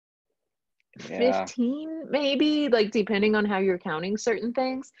 Yeah. 15, maybe, like, depending on how you're counting certain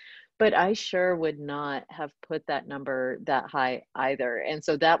things. But I sure would not have put that number that high either. And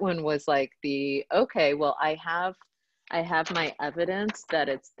so that one was like okay, well, I have my evidence that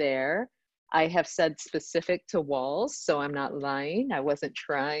it's there. I have said specific to walls, so I'm not lying. I wasn't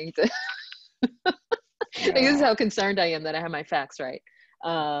trying to. Like, this is Yeah. how concerned I am that I have my facts right.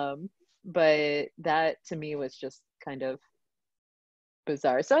 But that to me was just kind of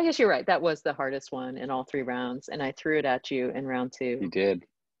bizarre. So I guess you're right. That was the hardest one in all 3 rounds, and I threw it at you in round You 2. did.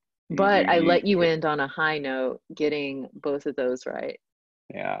 But I let you You end on a high note, getting both of those right.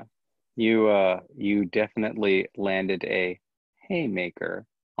 yeah. You definitely landed a haymaker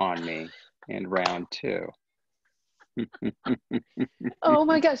on me in round 2. Oh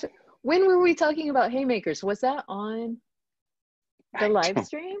my gosh. When were we talking about haymakers? Was that on the I live don't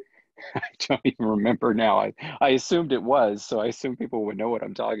stream? I don't even remember now. I assumed it was, so I assumed people would know what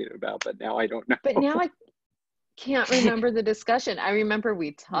I'm talking about, but now I don't But know. now I can't remember the discussion. I remember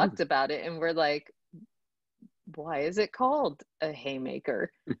we talked about it and we're like, why is it called a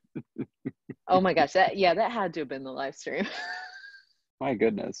haymaker? Oh my gosh, that had to have been the live stream. My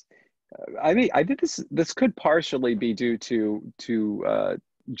goodness. I mean, I think this could partially be due to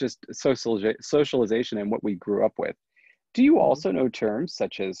just socialization and what we grew up with. Do you also know terms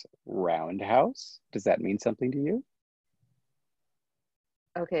such as roundhouse? Does that mean something to you?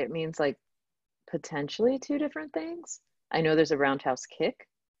 Okay, it means like potentially two different things. I know there's a roundhouse kick.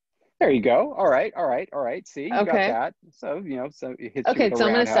 There you go. All right, all right, all right. See, you got Okay. that. So, so it hits you Okay, with a so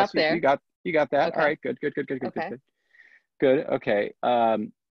I'm gonna roundhouse. stop there. You got that. All Okay. right, good, good, good, good, good, good, Okay. good. Good. Okay.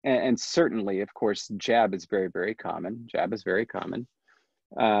 And certainly, of course, jab is very, very common. Jab is very common.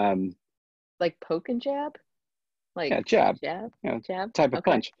 Like poke and jab? Like Yeah, jab. jab? You know, Jab? type of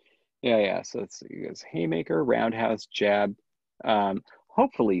Okay. punch. Yeah, yeah. So it's haymaker, roundhouse, jab.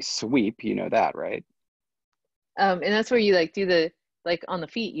 Hopefully sweep. You know that, right? And that's where you like do the like on the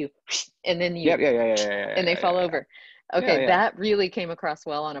feet you and then you Yep. Yeah. Yeah. Yeah. Yeah. and they Yeah. fall Yeah. over. Yeah. Okay, Yeah. that really came across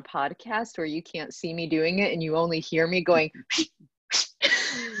well on a podcast where you can't see me doing it and you only hear me going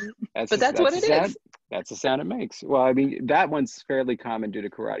but that's what That's the it sound. is. That's the sound it makes. Well, I mean, that one's fairly common due to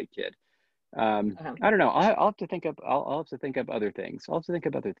Karate Kid. I don't know. I'll have to think of. I'll have to think of other things. I'll have to think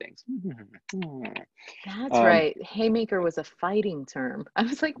of other things. That's Um, right. Haymaker was a fighting term. I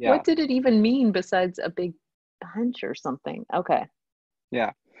was like, yeah. what did it even mean besides a big punch or something? Okay.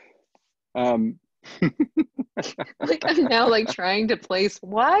 Yeah. Um, Like I'm now like trying to place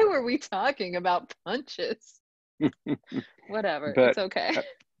why were we talking about punches? Whatever. but It's okay.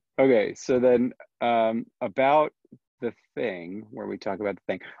 okay. So then, about the thing where we talk about the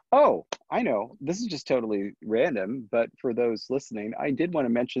thing. Oh, I know. This is just totally random, but for those listening, I did want to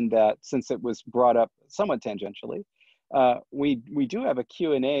mention that since it was brought up somewhat tangentially, we do have a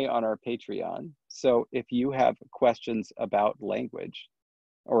Q&A on our Patreon. So if you have questions about language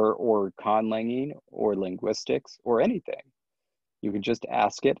or conlanging or linguistics or anything, you can just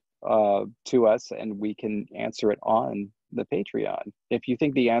ask it to us and we can answer it on the Patreon if you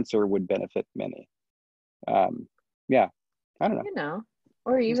think the answer would benefit many. Yeah, I don't know. You know,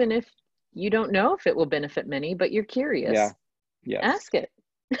 or Just, even if you don't know if it will benefit many, but you're yeah, curious, yes, ask it.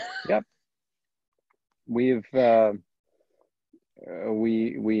 yep. We've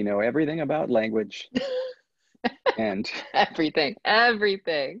we know everything about language and Everything,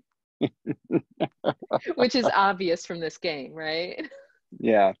 everything, which is obvious from this game, right?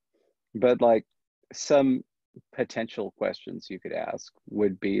 yeah, but like some potential questions you could ask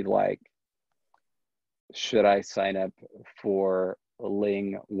would be like, should I sign up for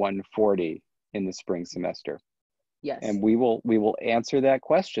Ling 140 in the spring semester? Yes. And we will answer that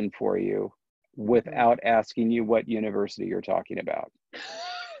question for you Mhm. without asking you what university you're talking about.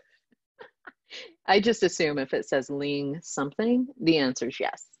 I just assume if it says Ling something, the answer is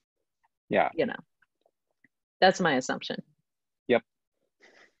yes. Yeah. You know, that's my assumption. Yep.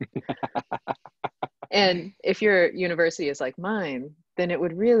 And if your university is like mine, then it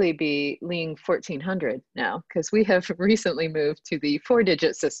would really be Ling 1400 now, because we have recently moved to the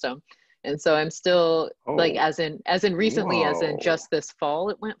 4-digit system. And so I'm still like, Oh, as in recently, as in whoa. just this fall,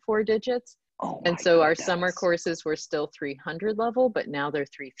 it went 4 digits. Oh And my so our summer goodness. courses were still 300 level, but now they're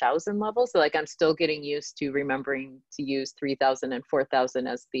 3000 level. So like I'm still getting used to remembering to use 3000 and 4000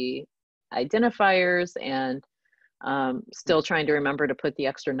 as the identifiers, and still trying to remember to put the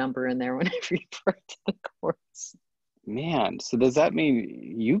extra number in there when I refer to the course. Man, so does that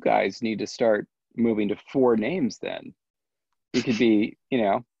mean you guys need to start moving to 4 names then? You could be,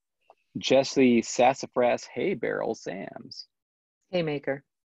 Jessie Sassafras Hay Barrel Sam's. Haymaker.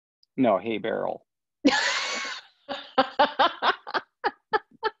 No, Hay Barrel.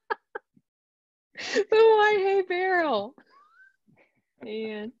 But why hay barrel?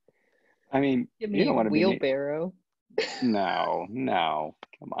 Man, I mean, give you me don't want to be wheelbarrow. no, no,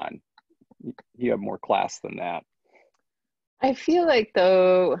 come on. You have more class than that. I feel like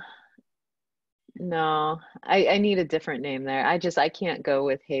though, no, I need a different name there. I can't go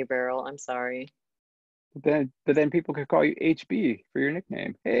with hay barrel. I'm sorry. But then people could call you HB for your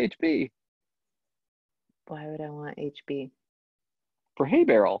nickname. Hey, HB Why would I want HB? for Hay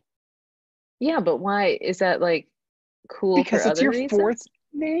Barrel Yeah, but why is that like cool for because it's other your 4th reasons?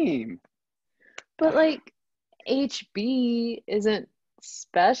 name. But like HB isn't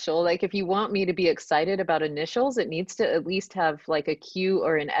special. Like if you want me to be excited about initials, it needs to at least have like a Q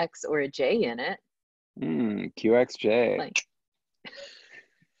or an X or a J in it. QXJ. Like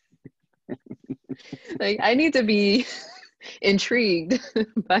like I need to be intrigued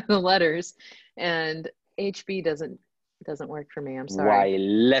by the letters, and HB doesn't work for me. I'm sorry.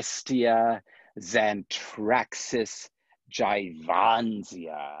 Wylestia Xantraxis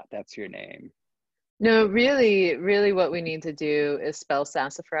Jivansia. That's your name. No, really what we need to do is spell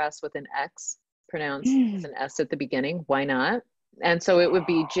sassafras with an X pronounced as an S at the beginning. Why not? And so it would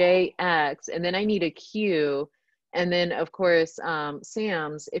be JX, and then I need a Q, and then of course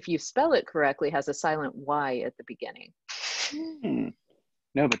Sam's, if you spell it correctly, has a silent Y at the beginning.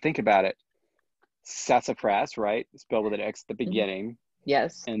 No, but think about it. Sassafras, right? Spelled with an X at the beginning.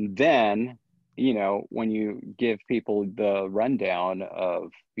 Yes. And then, when you give people the rundown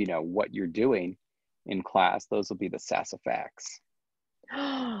of, what you're doing in class, those will be the sassafacts.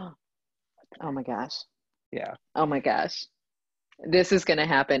 Oh my gosh. Yeah. Oh my gosh. This is going to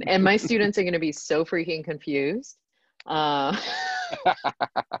happen. And my students are going to be so freaking confused. Uh,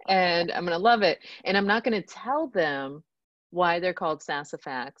 and I'm going to love it. And I'm not going to tell them why they're called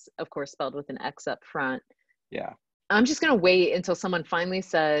sassafacts, of course, spelled with an X up front. Yeah. I'm just going to wait until someone finally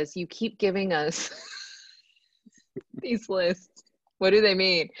says, you keep giving us these lists. What do they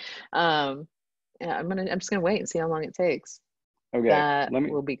mean? Yeah, I'm just going to wait and see how long it takes. Okay. That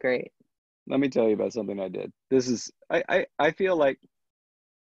will be great. Let me tell you about something I did. This is, I feel like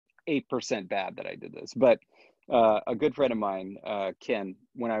 8% bad that I did this, but a good friend of mine, Ken,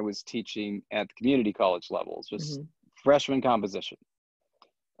 when I was teaching at the community college levels, just freshman composition,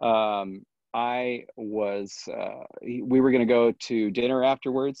 I was, we were going to go to dinner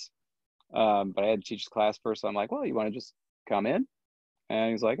afterwards, but I had to teach the class first. So I'm like, well, you want to just come in?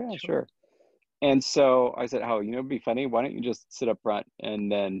 And he's like, oh, sure. And so I said, oh, it'd be funny. Why don't you just sit up front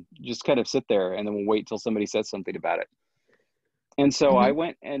and then just kind of sit there, and then we'll wait till somebody says something about it. And so I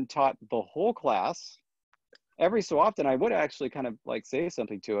went and taught the whole class. Every so often, I would actually kind of like say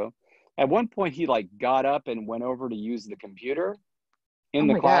something to him. At one point, he like got up and went over to use the computer in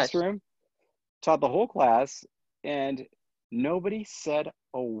the classroom, taught the whole class, and nobody said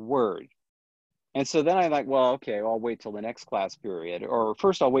a word. And so then I'm like, well, okay, I'll wait till the next class period. Or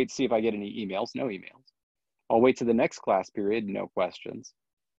first I'll wait to see if I get any emails. No emails. I'll wait to the next class period. No questions.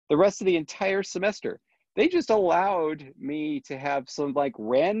 The rest of the entire semester, they just allowed me to have some like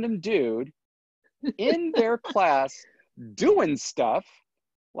random dude in their class doing stuff.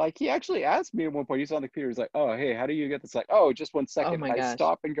 Like he actually asked me at one point, he's on the computer, he's like, oh, hey, how do you get this? Like, oh, just 1 second. Oh my I gosh.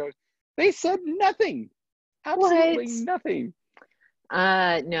 stop and go, they said nothing. Absolutely nothing.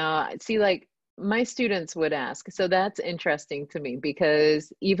 No, see, like my students would ask. So that's interesting to me,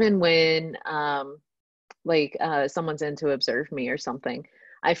 because even when someone's in to observe me or something,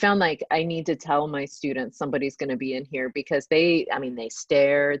 I found like I need to tell my students somebody's going to be in here, because they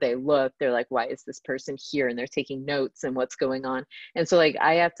stare, they look, they're like, why is this person here? And they're taking notes and what's going on. And so like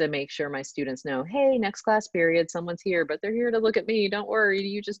I have to make sure my students know, hey, next class period, someone's here, but they're here to look at me. Don't worry,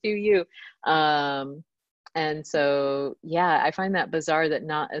 you just do you. And so, yeah, I find that bizarre that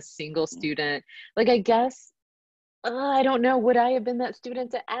not a single student, like, I guess, I don't know, would I have been that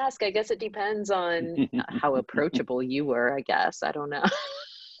student to ask? I guess it depends on how approachable you were, I guess. I don't know.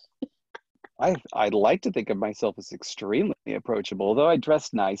 I'd like to think of myself as extremely approachable, although I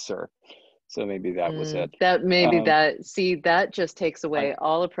dressed nicer. So maybe that was it. That just takes away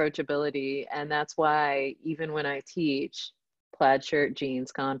all approachability. And that's why even when I teach plaid shirt,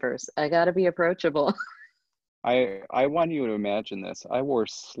 jeans, Converse, I got to be approachable. I want you to imagine this. I wore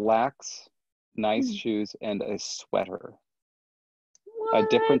slacks, nice shoes, and a sweater. What? A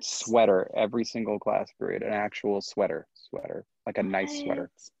different sweater every single class period, an actual sweater, like a nice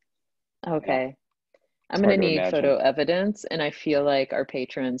sweater. Okay. Yeah. I'm going to need photo evidence, and I feel like our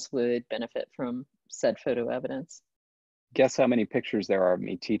patrons would benefit from said photo evidence. Guess how many pictures there are of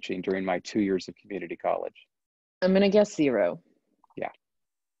me teaching during my 2 years of community college? I'm going to guess 0. Yeah.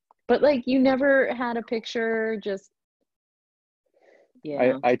 But like you never had a picture, just,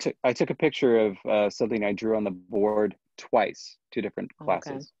 yeah. I took a picture of something I drew on the board twice, 2 different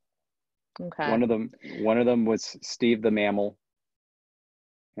classes. Okay. One of them was Steve the mammal.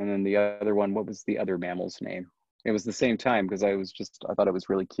 And then the other one, what was the other mammal's name? It was the same time, because I thought it was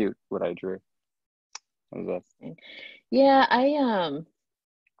really cute what I drew. Yeah, I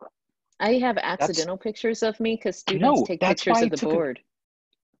have accidental pictures of me because students take pictures of the board.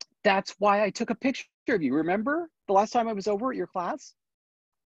 That's why I took a picture of you. Remember the last time I was over at your class?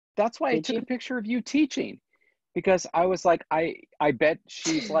 That's why I took a picture of you teaching, because I was like, I bet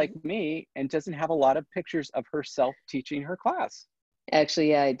she's like me and doesn't have a lot of pictures of herself teaching her class. Actually,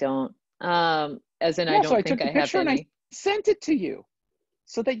 yeah, I don't. As in, I don't think I have any. I sent it to you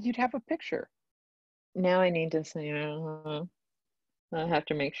so that you'd have a picture. Now I need to say, I have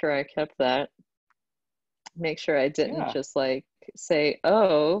to make sure I kept that. Make sure I didn't just like say,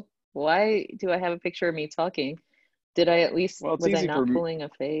 oh, why do I have a picture of me talking? Did I at least, was I not pulling a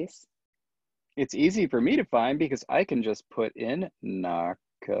face? It's easy for me to find because I can just put in Nacogdoches.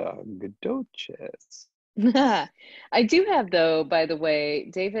 I do have, though, by the way,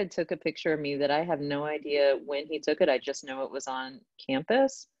 David took a picture of me that I have no idea when he took it. I just know it was on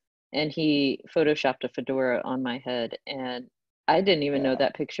campus, and he photoshopped a fedora on my head, and I didn't even know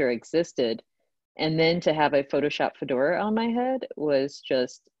that picture existed. And then to have a Photoshop fedora on my head was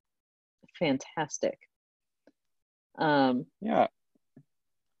just fantastic. Yeah.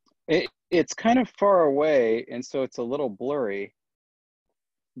 It's kind of far away, and so it's a little blurry,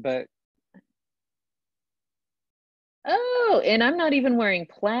 but Oh, and I'm not even wearing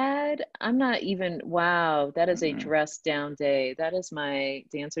plaid. I'm not even, wow, that is a mm. dress down day. That is my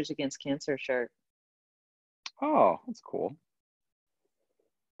Dancers Against Cancer shirt. Oh, that's cool.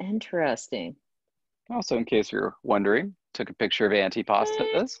 Interesting. Also, in case you're wondering, took a picture of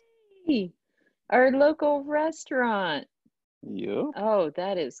antipastas. Hey, our local restaurant. Yep. Oh,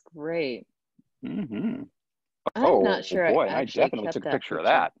 that is great. Mm-hmm. I'm not Oh sure I boy, I actually definitely kept took a that picture of picture.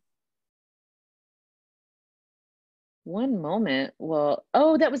 that. One moment. Well,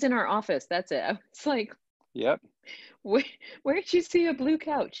 oh, that was in our office. That's it. I was like, Yep. where, where'd you see a blue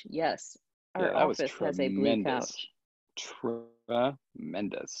couch? Yes, Yeah, our that was office has a blue tremendous. couch.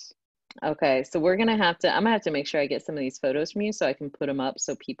 Tremendous. Okay, so I'm gonna have to make sure I get some of these photos from you so I can put them up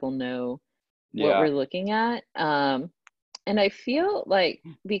so people know what Yeah. we're looking at. And I feel like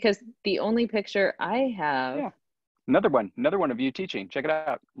because the only picture I have, Yeah. Another one of you teaching. Check it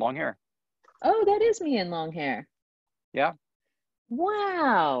out. Long hair. oh, that is me in long hair. Yeah.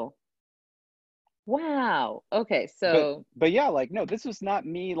 Wow. Wow. Okay, so But yeah, like no, this was not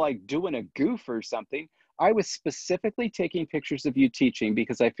me like doing a goof or something. I was specifically taking pictures of you teaching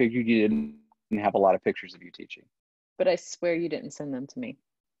because I figured you didn't have a lot of pictures of you teaching. but I swear you didn't send them to me.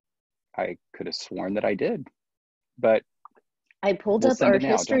 I could have sworn that I did, but I pulled we'll up send our it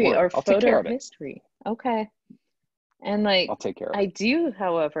now. Don't history, worry. our I'll take care photo of it. history. Okay. And I'll like, take care of I it. do,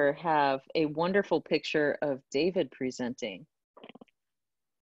 however, have a wonderful picture of David presenting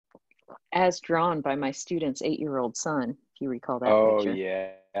as drawn by my student's 8-year-old son, if you recall that Oh picture.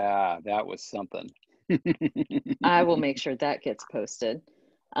 yeah, that was something. I will make sure that gets posted.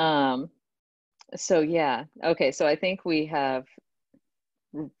 Um, so yeah, okay, so I think we have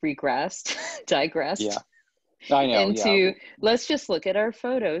regressed, digressed Yeah, I know. Yeah. into let's just look at our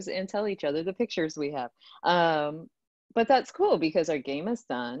photos and tell each other the pictures we have. But that's cool because our game is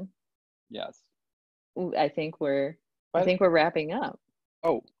done. Yes. I think I But think we're wrapping up.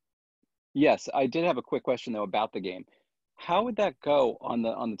 oh, yes, I did have a quick question though about the game. How would that go on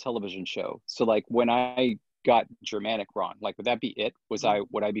the television show? So like when I got Germanic wrong, like would that be it? Would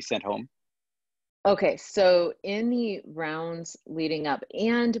I be sent home? Okay, so in the rounds leading up,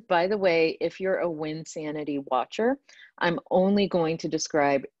 and by the way, if you're a LangSanity watcher, I'm only going to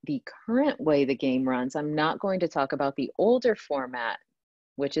describe the current way the game runs. I'm not going to talk about the older format,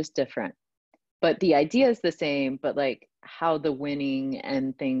 which is different. But the idea is the same, but like how the winning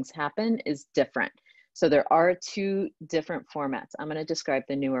and things happen is different. So there are two different formats. I'm going to describe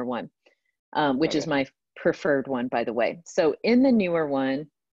the newer one, which is Okay. my preferred one, by the way. So in the newer one,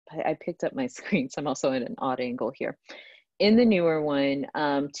 I picked up my screen, so I'm also at an odd angle here. In the newer one,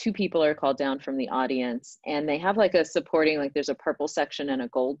 two people are called down from the audience, and they have like a supporting, like there's a purple section and a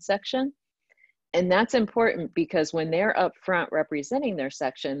gold section. And that's important because when they're up front representing their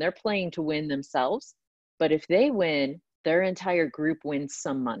section, they're playing to win themselves. But if they win, their entire group wins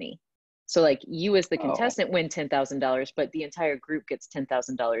some money. So like you as the Oh, contestant win $10,000, but the entire group gets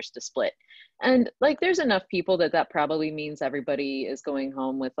 $10,000 to split. And like there's enough people that probably means everybody is going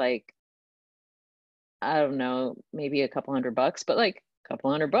home with like, I don't know, maybe a couple $100, but like a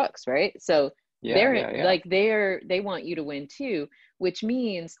couple $100, right? So yeah, yeah, yeah. they want you to win too, which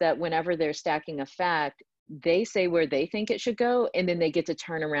means that whenever they're stacking a fact, they say where they think it should go, and then they get to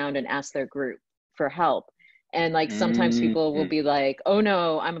turn around and ask their group for help. And like sometimes people will Mm, be like, oh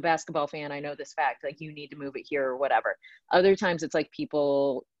no, I'm a basketball fan, I know this fact, like you need to move it here or whatever. Other times it's like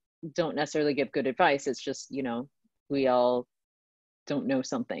people don't necessarily give good advice. It's just, we all don't know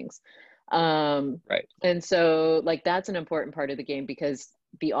some things. right. And so like that's an important part of the game because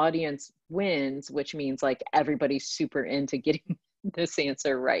the audience wins, which means like everybody's super into getting this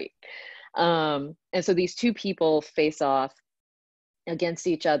answer right. And so these two people face off against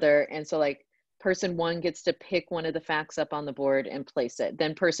each other. And so like person one gets to pick one of the facts up on the board and place it.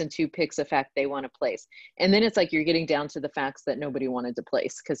 Then person two picks a fact they want to place. And then it's like you're getting down to the facts that nobody wanted to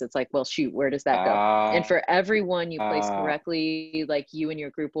place because it's like, well, shoot, where does that go? And Uh, for every one you place uh, correctly, like you and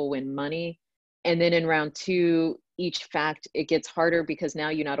your group will win money. And then in round two, each fact, it gets harder because now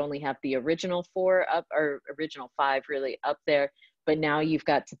you not only have the original four up or original five really up there, but now you've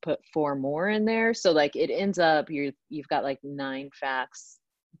got to put four more in there. So like it ends up you've got like 9 facts,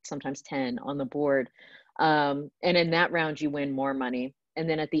 sometimes 10 on the board. And in that round you win more money. And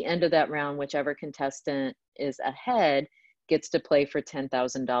then at the end of that round, whichever contestant is ahead gets to play for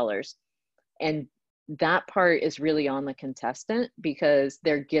 $10,000. And that part is really on the contestant because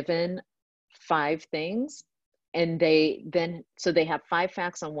they're given 5 things, and they have 5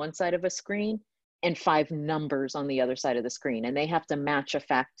 facts on one side of a screen, and 5 numbers on the other side of the screen, and they have to match a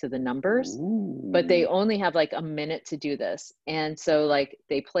fact to the numbers. Ooh. But they only have like a minute to do this. And so like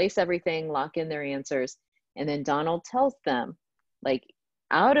they place everything, lock in their answers, and then Donald tells them, like,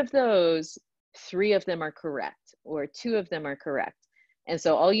 out of those, 3 of them are correct or 2 of them are correct. And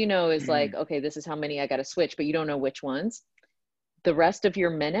so all you know is like, okay, this is how many I got to switch, but you don't know which ones. The rest of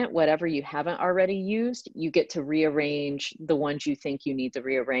your minute, whatever you haven't already used, you get to rearrange the ones you think you need to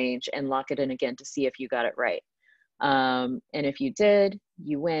rearrange and lock it in again to see if you got it right. And if you did,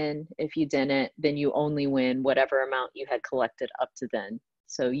 you win. If you didn't, then you only win whatever amount you had collected up to then.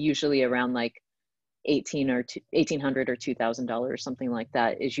 So usually around like $1,800 or $2,000, something like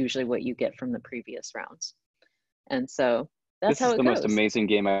that is usually what you get from the previous rounds. And so that's how it goes. This is the most amazing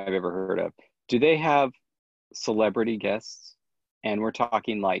game I've ever heard of. Do they have celebrity guests? And we're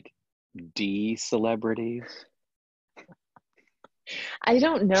talking like D celebrities? I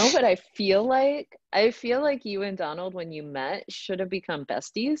don't know, but I feel like you and Donald, when you met, should have become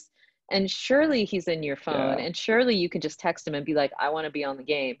besties. And surely he's in your phone, Yeah. and surely you can just text him and be like, I want to be on the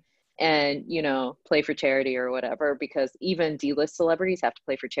game, and, you know, play for charity or whatever, because even D-list celebrities have to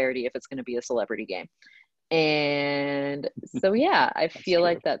play for charity if it's going to be a celebrity game. And so, yeah, I feel true.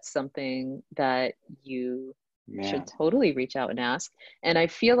 like that's something that you Man. should totally reach out and ask. And I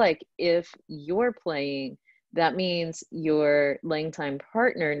feel like if you're playing, that means your LangTime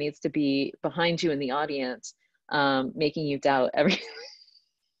partner needs to be behind you in the audience, making you doubt everything.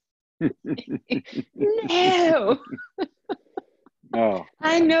 No. Oh,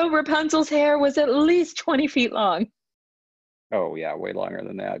 I know Rapunzel's hair was at least 20 feet long. oh yeah, way longer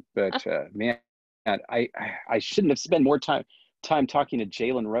than that. But man, I shouldn't have spent more time talking to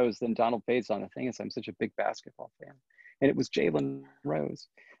Jalen Rose than Donald Faison. The thing is, I'm such a big basketball fan, and it was Jalen Rose.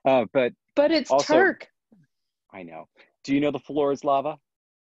 But it's also, Turk. I know. Do you know The Floor is Lava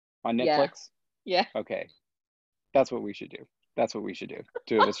on Netflix? Yeah. Okay, that's what we should do. That's what we should do.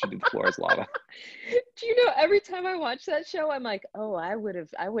 2 of us should do The Floor is Lava. Do you know, every time I watch that show, I'm like, oh, I would have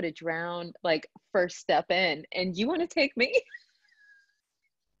drowned like first step in, and you want to take me?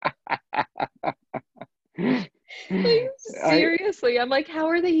 Like, seriously, I'm like, how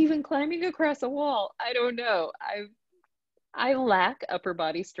are they even climbing across a wall? I don't know. I lack upper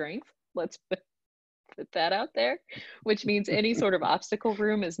body strength. Let's put that out there, which means any sort of obstacle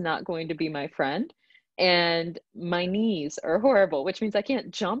room is not going to be my friend. And my knees are horrible, which means I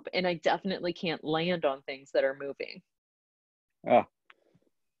can't jump, and I definitely can't land on things that are moving. Oh,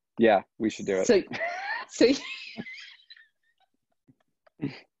 yeah, we should do it. So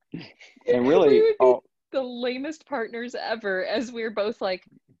and really, we would be the lamest partners ever, as we're both like,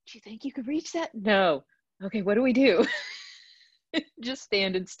 do you think you could reach that? No. Okay, what do we do? Just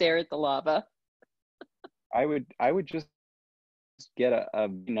stand and stare at the lava. I would just get a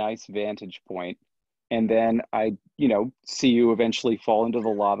nice vantage point, and then I, see you eventually fall into the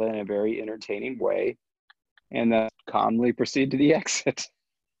lava in a very entertaining way, and then calmly proceed to the exit.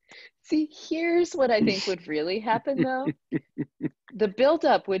 See, here's what I think would really happen, though. The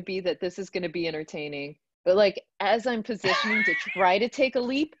buildup would be that this is going to be entertaining, but like as I'm positioning to try to take a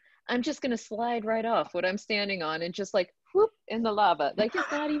leap, I'm just going to slide right off what I'm standing on and just like whoop in the lava. Like, it's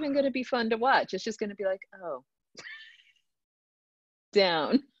not even going to be fun to watch. It's just going to be like, oh,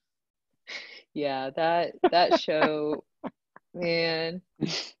 down. Yeah, that show, man,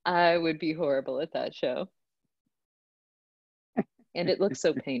 I would be horrible at that show. And it looks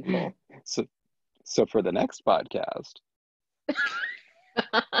so painful. So for the next podcast,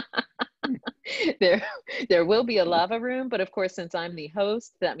 there will be a lava room, but of course, since I'm the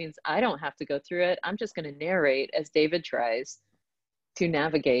host, that means I don't have to go through it. I'm just going to narrate as David tries to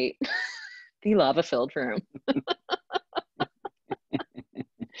navigate the lava-filled room.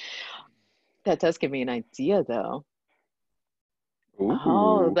 That does give me an idea, though. Ooh.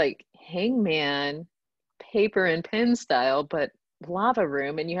 Oh, like Hangman, paper and pen style, but lava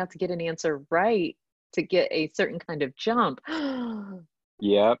room, and you have to get an answer right to get a certain kind of jump.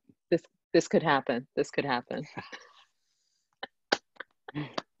 Yep. This could happen. This could happen.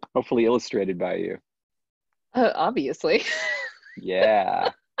 Hopefully illustrated by you. Obviously. Yeah.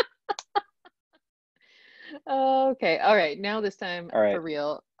 Okay. All right. Now this time, for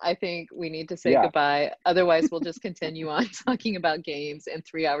real, I think we need to say goodbye. Otherwise, we'll just continue on talking about games, and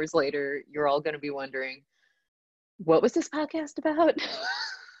 3 hours later, you're all going to be wondering, what was this podcast about?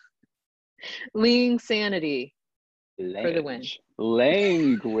 LINGsanity. For the win.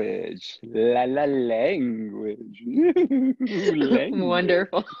 Language. Language. Language.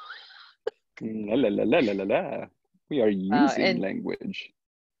 Wonderful. La. We are using language.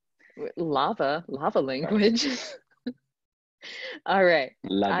 Lava language. All right.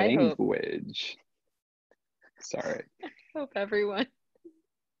 Language. Sorry. Hope everyone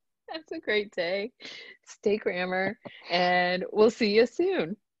has a great day. Stay grammar, and we'll see you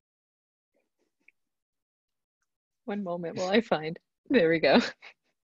soon. One moment while I find. There we go.